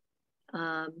her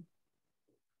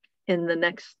in the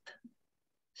next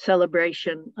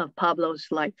celebration of Pablo's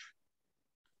life.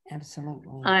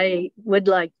 Absolutely. I would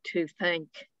like to thank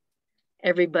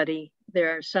everybody.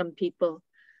 There are some people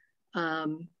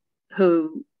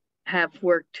who have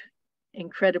worked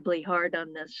incredibly hard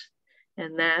on this,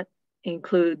 and that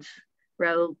includes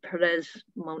Raul Perez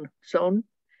Monzon,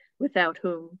 without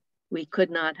whom we could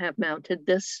not have mounted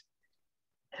this,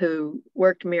 who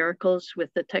worked miracles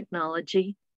with the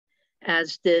technology,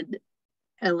 as did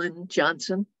Ellen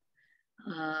Johnson,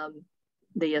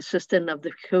 the assistant of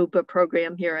the Cuba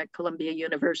program here at Columbia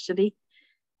University,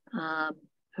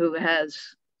 who has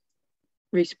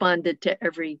responded to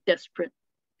every desperate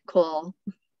call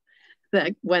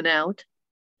that went out.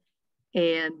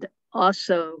 And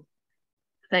also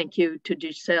thank you to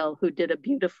Giselle, who did a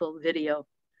beautiful video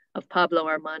of Pablo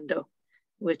Armando,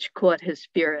 which caught his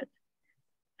spirit.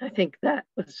 I think that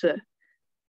was an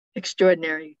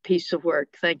extraordinary piece of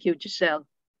work. Thank you, Giselle.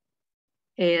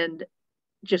 And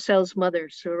Giselle's mother,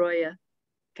 Soraya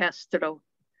Castro,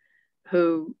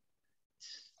 who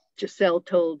Giselle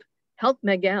told, help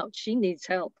Meg out, she needs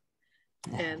help.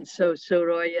 And so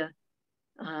Soraya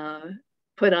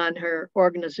put on her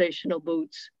organizational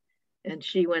boots and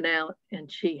she went out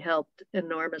and she helped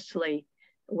enormously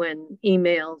when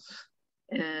emails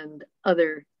and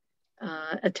other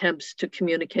attempts to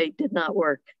communicate did not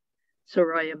work.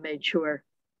 Soraya made sure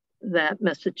that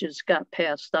messages got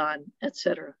passed on,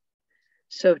 etc.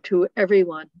 So to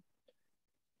everyone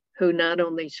who not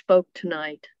only spoke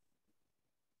tonight,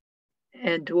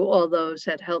 and to all those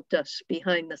that helped us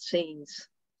behind the scenes,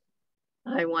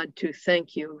 I want to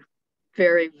thank you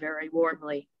very, very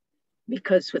warmly,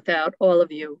 because without all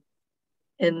of you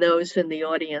and those in the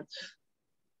audience,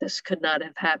 this could not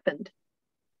have happened.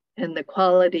 And the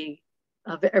quality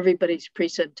of everybody's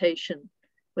presentation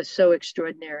was so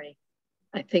extraordinary.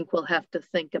 I think we'll have to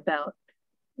think about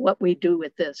what we do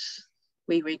with this.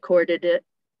 We recorded it.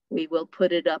 We will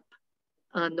put it up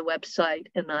on the website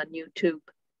and on YouTube,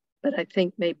 but I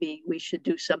think maybe we should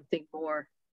do something more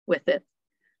with it.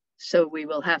 So we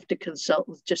will have to consult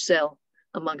with Giselle,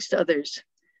 amongst others,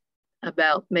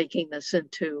 about making this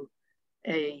into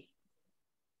a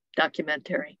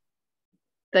documentary.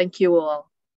 Thank you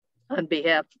all on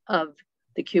behalf of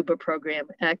the Cuba program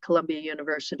at Columbia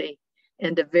University,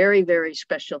 and a very, very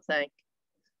special thank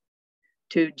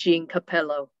to Jean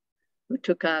Capello, who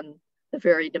took on the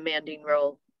very demanding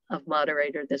role of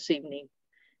moderator this evening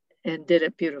and did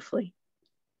it beautifully.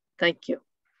 Thank you.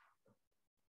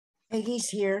 Peggy's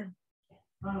here.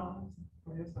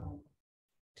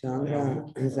 Sandra.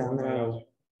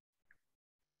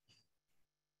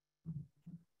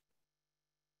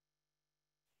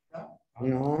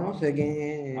 No sé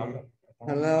quién es.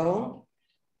 Hello.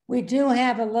 We do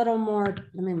have a little more,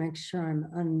 let me make sure I'm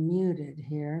unmuted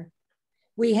here.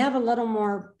 We have a little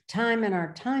more time in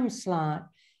our time slot.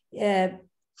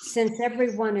 Since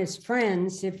everyone is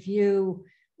friends, if you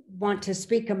want to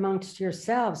speak amongst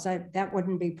yourselves, that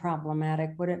wouldn't be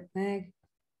problematic, would it, Meg?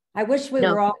 I wish we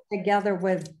were all together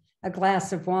with a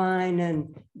glass of wine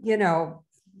and, you know,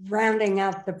 rounding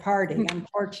out the party.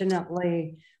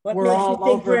 Unfortunately, we're all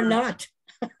over. We're not.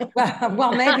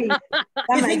 Well, maybe.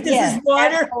 You think this is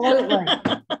water? Absolutely.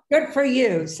 Good for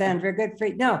you, Sandra. Good for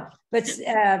you. No, but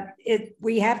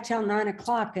we have till 9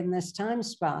 o'clock in this time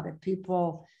spot. If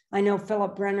people, I know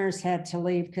Philip Brenner's had to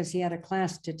leave because he had a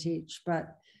class to teach,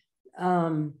 but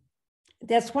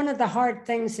that's one of the hard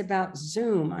things about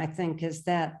Zoom, I think, is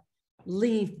that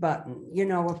leave button. You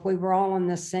know, if we were all in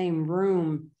the same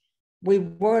room, we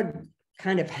would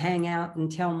kind of hang out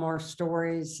and tell more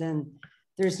stories, and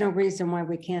there's no reason why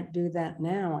we can't do that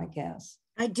now, I guess.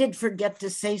 I did forget to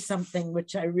say something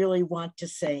which I really want to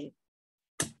say.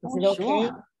 Is it okay?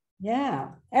 Sure.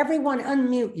 Yeah. Everyone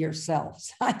unmute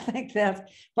yourselves. I think that's,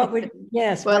 but we,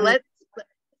 yes. Well,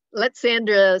 let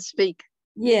Sandra speak.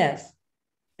 Yes.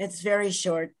 It's very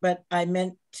short, but I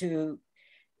meant to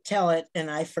tell it and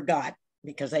I forgot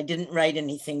because I didn't write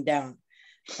anything down.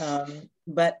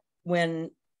 But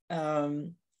when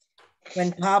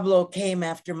Pablo came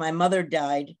after my mother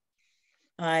died,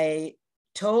 I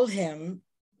told him,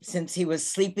 since he was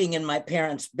sleeping in my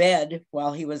parents' bed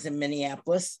while he was in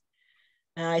Minneapolis,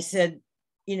 and I said,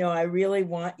 you know, I really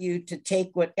want you to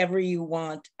take whatever you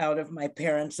want out of my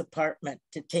parents' apartment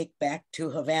to take back to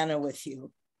Havana with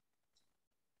you.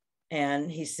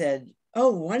 And he said, oh,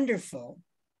 wonderful.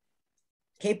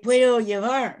 ¿Qué puedo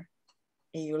llevar?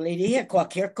 Y yo le dije,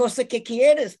 cualquier cosa que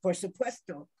quieras, por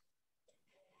supuesto.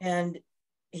 And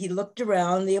he looked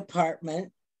around the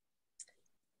apartment,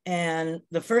 and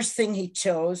the first thing he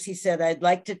chose, he said, I'd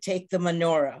like to take the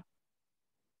menorah,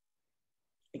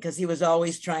 because he was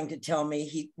always trying to tell me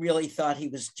he really thought he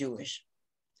was Jewish.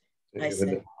 I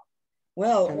said,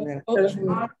 well,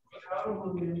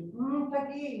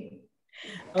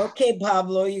 okay,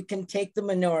 Pablo, you can take the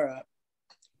menorah.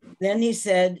 Then he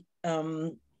said,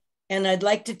 and I'd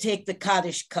like to take the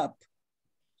Kaddish cup.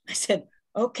 I said,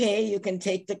 okay, you can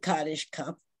take the Kaddish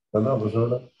cup. And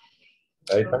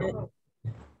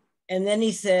then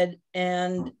he said,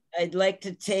 and I'd like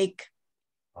to take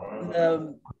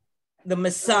the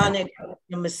Masonic,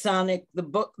 the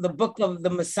book of the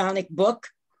Masonic book,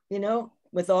 you know,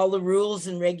 with all the rules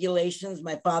and regulations.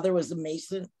 My father was a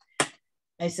Mason.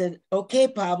 I said, okay,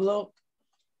 Pablo.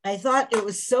 I thought it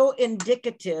was so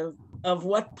indicative of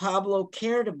what Pablo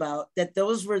cared about that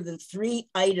those were the 3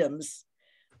 items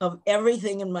of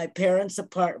everything in my parents'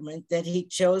 apartment that he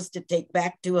chose to take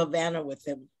back to Havana with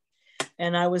him.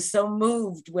 And I was so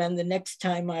moved when the next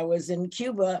time I was in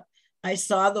Cuba, I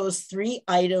saw those 3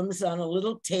 items on a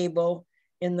little table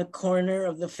in the corner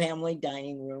of the family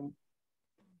dining room.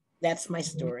 That's my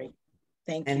story.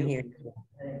 Thank you.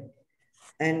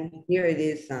 And here it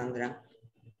is, Sandra.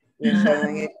 We're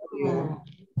showing it to you.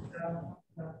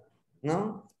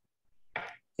 No?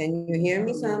 Can you hear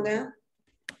me, Sandra?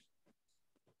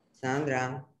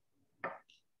 Sandra.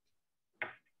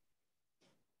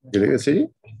 Did you see?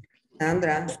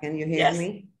 Sandra, can you hear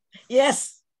me?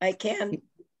 Yes, I can.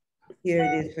 Here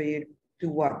it is for you to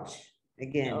watch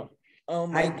again. Oh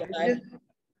my God.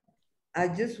 I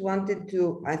just wanted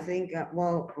to, I think,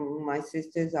 well, my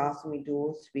sisters asked me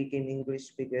to speak in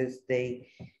English because they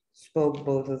spoke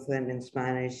both of them in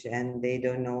Spanish, and they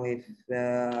don't know if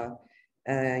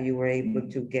you were able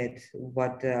to get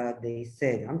what they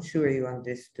said. I'm sure you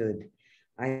understood.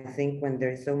 I think when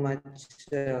there's so much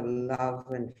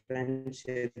love and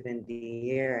friendship in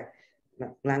the air,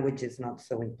 language is not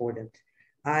so important.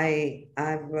 I'm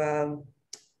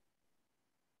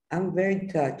very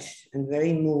touched and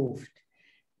very moved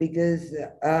because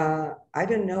I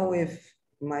don't know if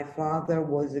my father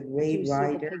was a great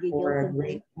writer or a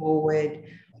great poet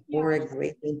or a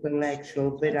great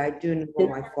intellectual, but I do know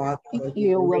my father was a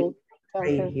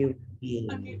great human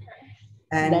being.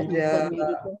 And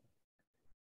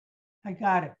I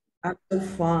got it. I'm so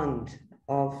fond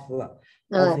of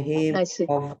him,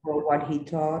 of what he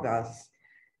taught us.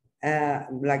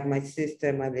 Like my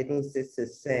sister, my little sister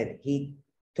said, he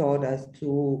taught us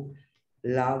to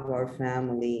love our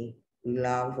family,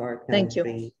 love our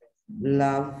country,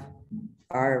 love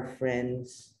our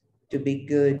friends, to be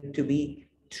good, to be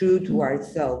true to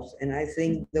ourselves. And I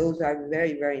think those are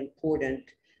very, very important.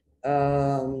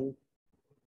 I'm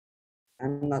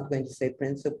not going to say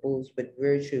principles, but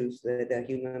virtues that a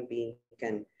human being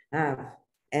can have.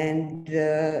 And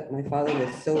my father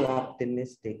was so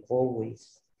optimistic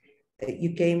always.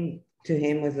 you came to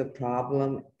him with a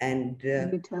problem, and he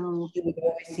would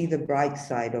always see the bright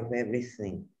side of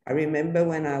everything. I remember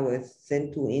when I was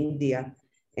sent to India,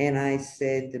 and I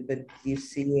said, but you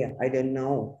see, I don't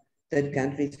know, that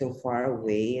country is so far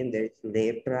away, and there's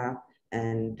lepra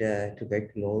and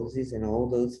tuberculosis and all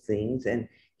those things. And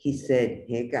he said,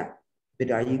 Heka,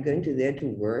 but are you going to there to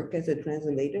work as a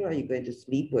translator, or are you going to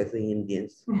sleep with the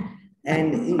Indians?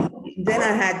 And then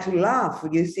I had to laugh,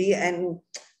 you see, and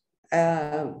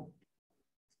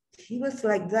he was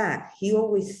like that. He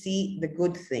always see the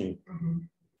good thing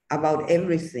about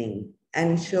everything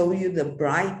and show you the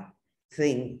bright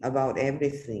thing about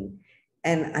everything.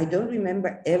 And I don't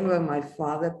remember ever my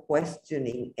father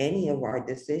questioning any of our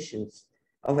decisions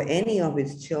of any of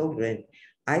his children.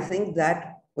 I think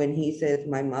that when he says,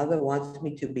 my mother wants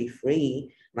me to be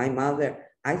free, my mother,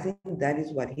 I think that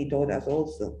is what he taught us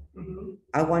also.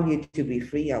 I want you to be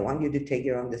free. I want you to take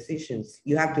your own decisions.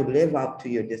 You have to live up to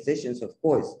your decisions, of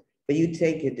course, but you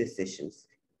take your decisions.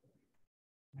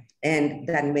 And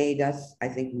that made us, I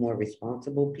think, more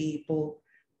responsible people,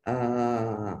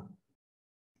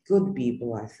 good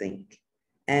people, I think.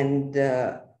 And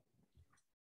I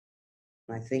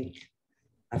think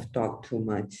I've talked too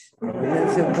much. I'm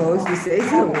not supposed to say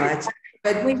so much,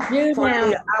 but we do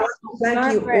now. I want to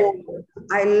thank you all.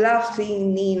 I love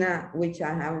seeing Nina, which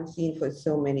I haven't seen for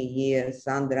so many years.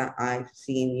 Sandra, I've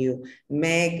seen you.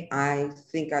 Meg, I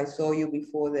think I saw you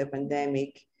before the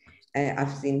pandemic.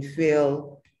 I've seen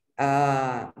Phil.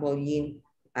 Well, Yin,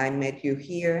 I met you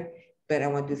here, but I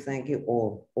want to thank you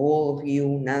all of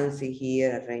you, Nancy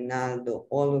here, Reynaldo,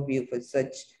 all of you for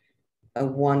such a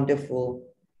wonderful,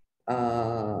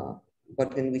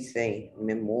 what can we say,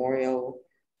 memorial,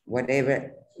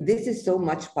 whatever. This is so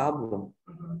much Pablo.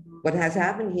 What has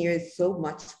happened here is so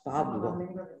much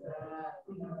Pablo.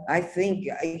 I think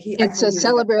it's a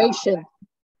celebration.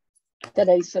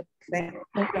 Teresa.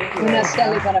 Una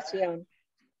celebración.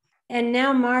 And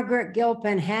now Margaret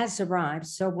Gilpin has arrived,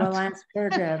 so we'll ask her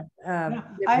to.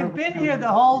 I've been here the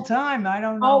whole time. I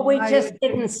don't know. Oh, we just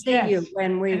didn't see you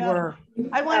when we were.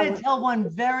 I want to tell one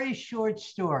very short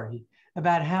story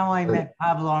about how I met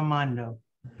Pablo Armando.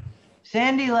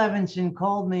 Sandy Levinson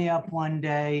called me up one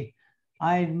day.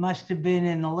 I must have been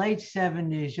in the late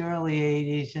 70s, early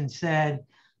 80s, and said,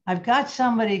 I've got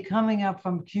somebody coming up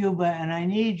from Cuba and I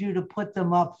need you to put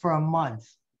them up for a month.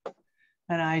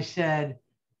 And I said,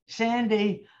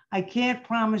 Sandy, I can't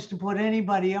promise to put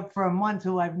anybody up for a month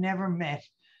who I've never met.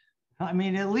 I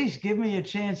mean, at least give me a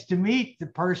chance to meet the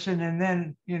person and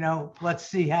then, you know, let's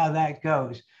see how that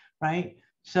goes, right?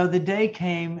 So the day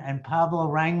came and Pablo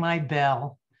rang my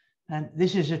bell. And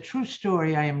this is a true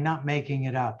story. I am not making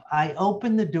it up. I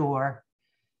opened the door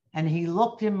and he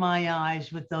looked in my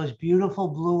eyes with those beautiful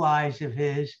blue eyes of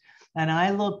his. And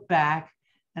I looked back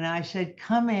and I said,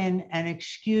 come in and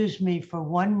excuse me for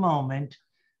one moment.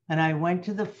 And I went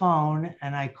to the phone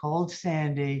and I called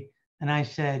Sandy and I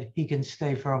said, he can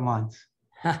stay for a month.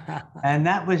 And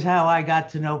that was how I got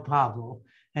to know Pablo.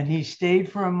 And he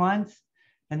stayed for a month.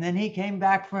 And then he came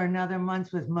back for another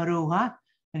month with Maruja.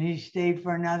 And he stayed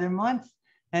for another month.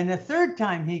 And the third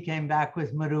time he came back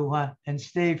with Maruja and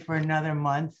stayed for another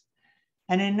month.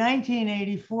 And in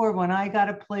 1984, when I got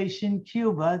a place in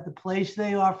Cuba, the place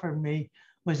they offered me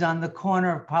was on the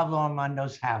corner of Pablo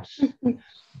Armando's house.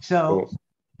 So,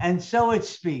 and so it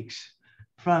speaks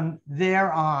from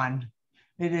there on.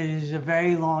 It is a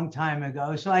very long time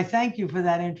ago. So I thank you for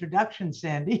that introduction,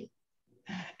 Sandy.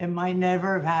 It might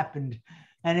never have happened.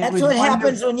 And that's what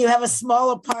happens when you have a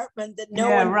small apartment that no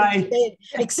one can stay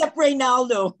in, except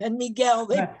Reynaldo and Miguel.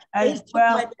 I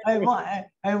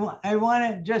want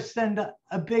to just send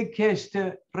a big kiss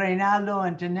to Reynaldo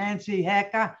and to Nancy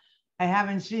Heka. I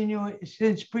haven't seen you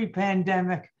since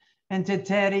pre-pandemic. And to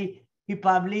Terry, y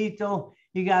Pablito,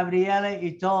 y Gabriela,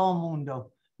 y todo el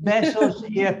mundo. Besos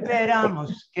y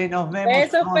esperamos que nos vemos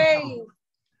pronto.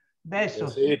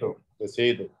 Besos. Besito,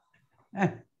 besito.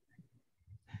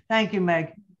 Thank you,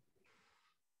 Meg.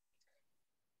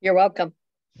 You're welcome.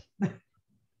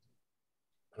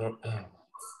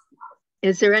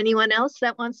 Is there anyone else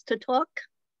that wants to talk?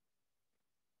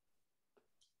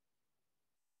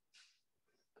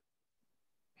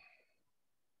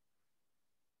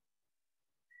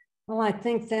 Well, I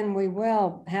think then we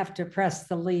will have to press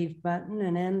the leave button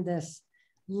and end this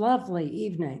lovely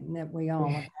evening that we all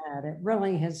have had. It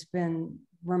really has been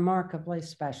remarkably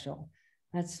special.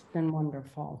 That's been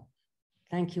wonderful.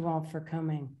 Thank you all for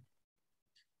coming.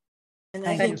 And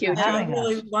I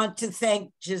really want to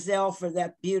thank Giselle for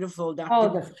that beautiful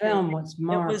documentary. Oh, the film was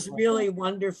marvelous. It was really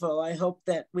wonderful. I hope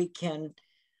that we can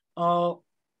all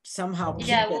somehow keep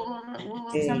yeah, it. we'll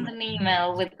send an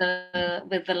email with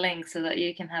the link so that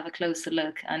you can have a closer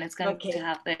look, and it's going to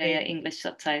have the English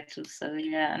subtitles. So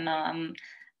yeah, no,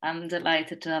 I'm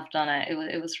delighted to have done it.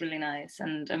 It was really nice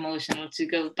and emotional to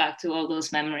go back to all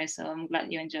those memories. So I'm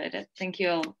glad you enjoyed it. Thank you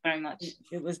all very much.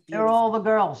 It was They're all the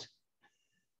girls.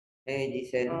 Hey,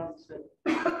 Giselle.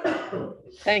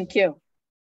 Thank you.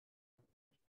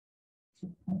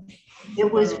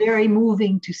 It was very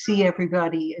moving to see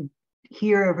everybody and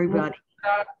hear everybody.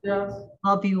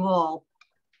 Love you all.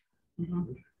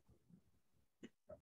 Mhm.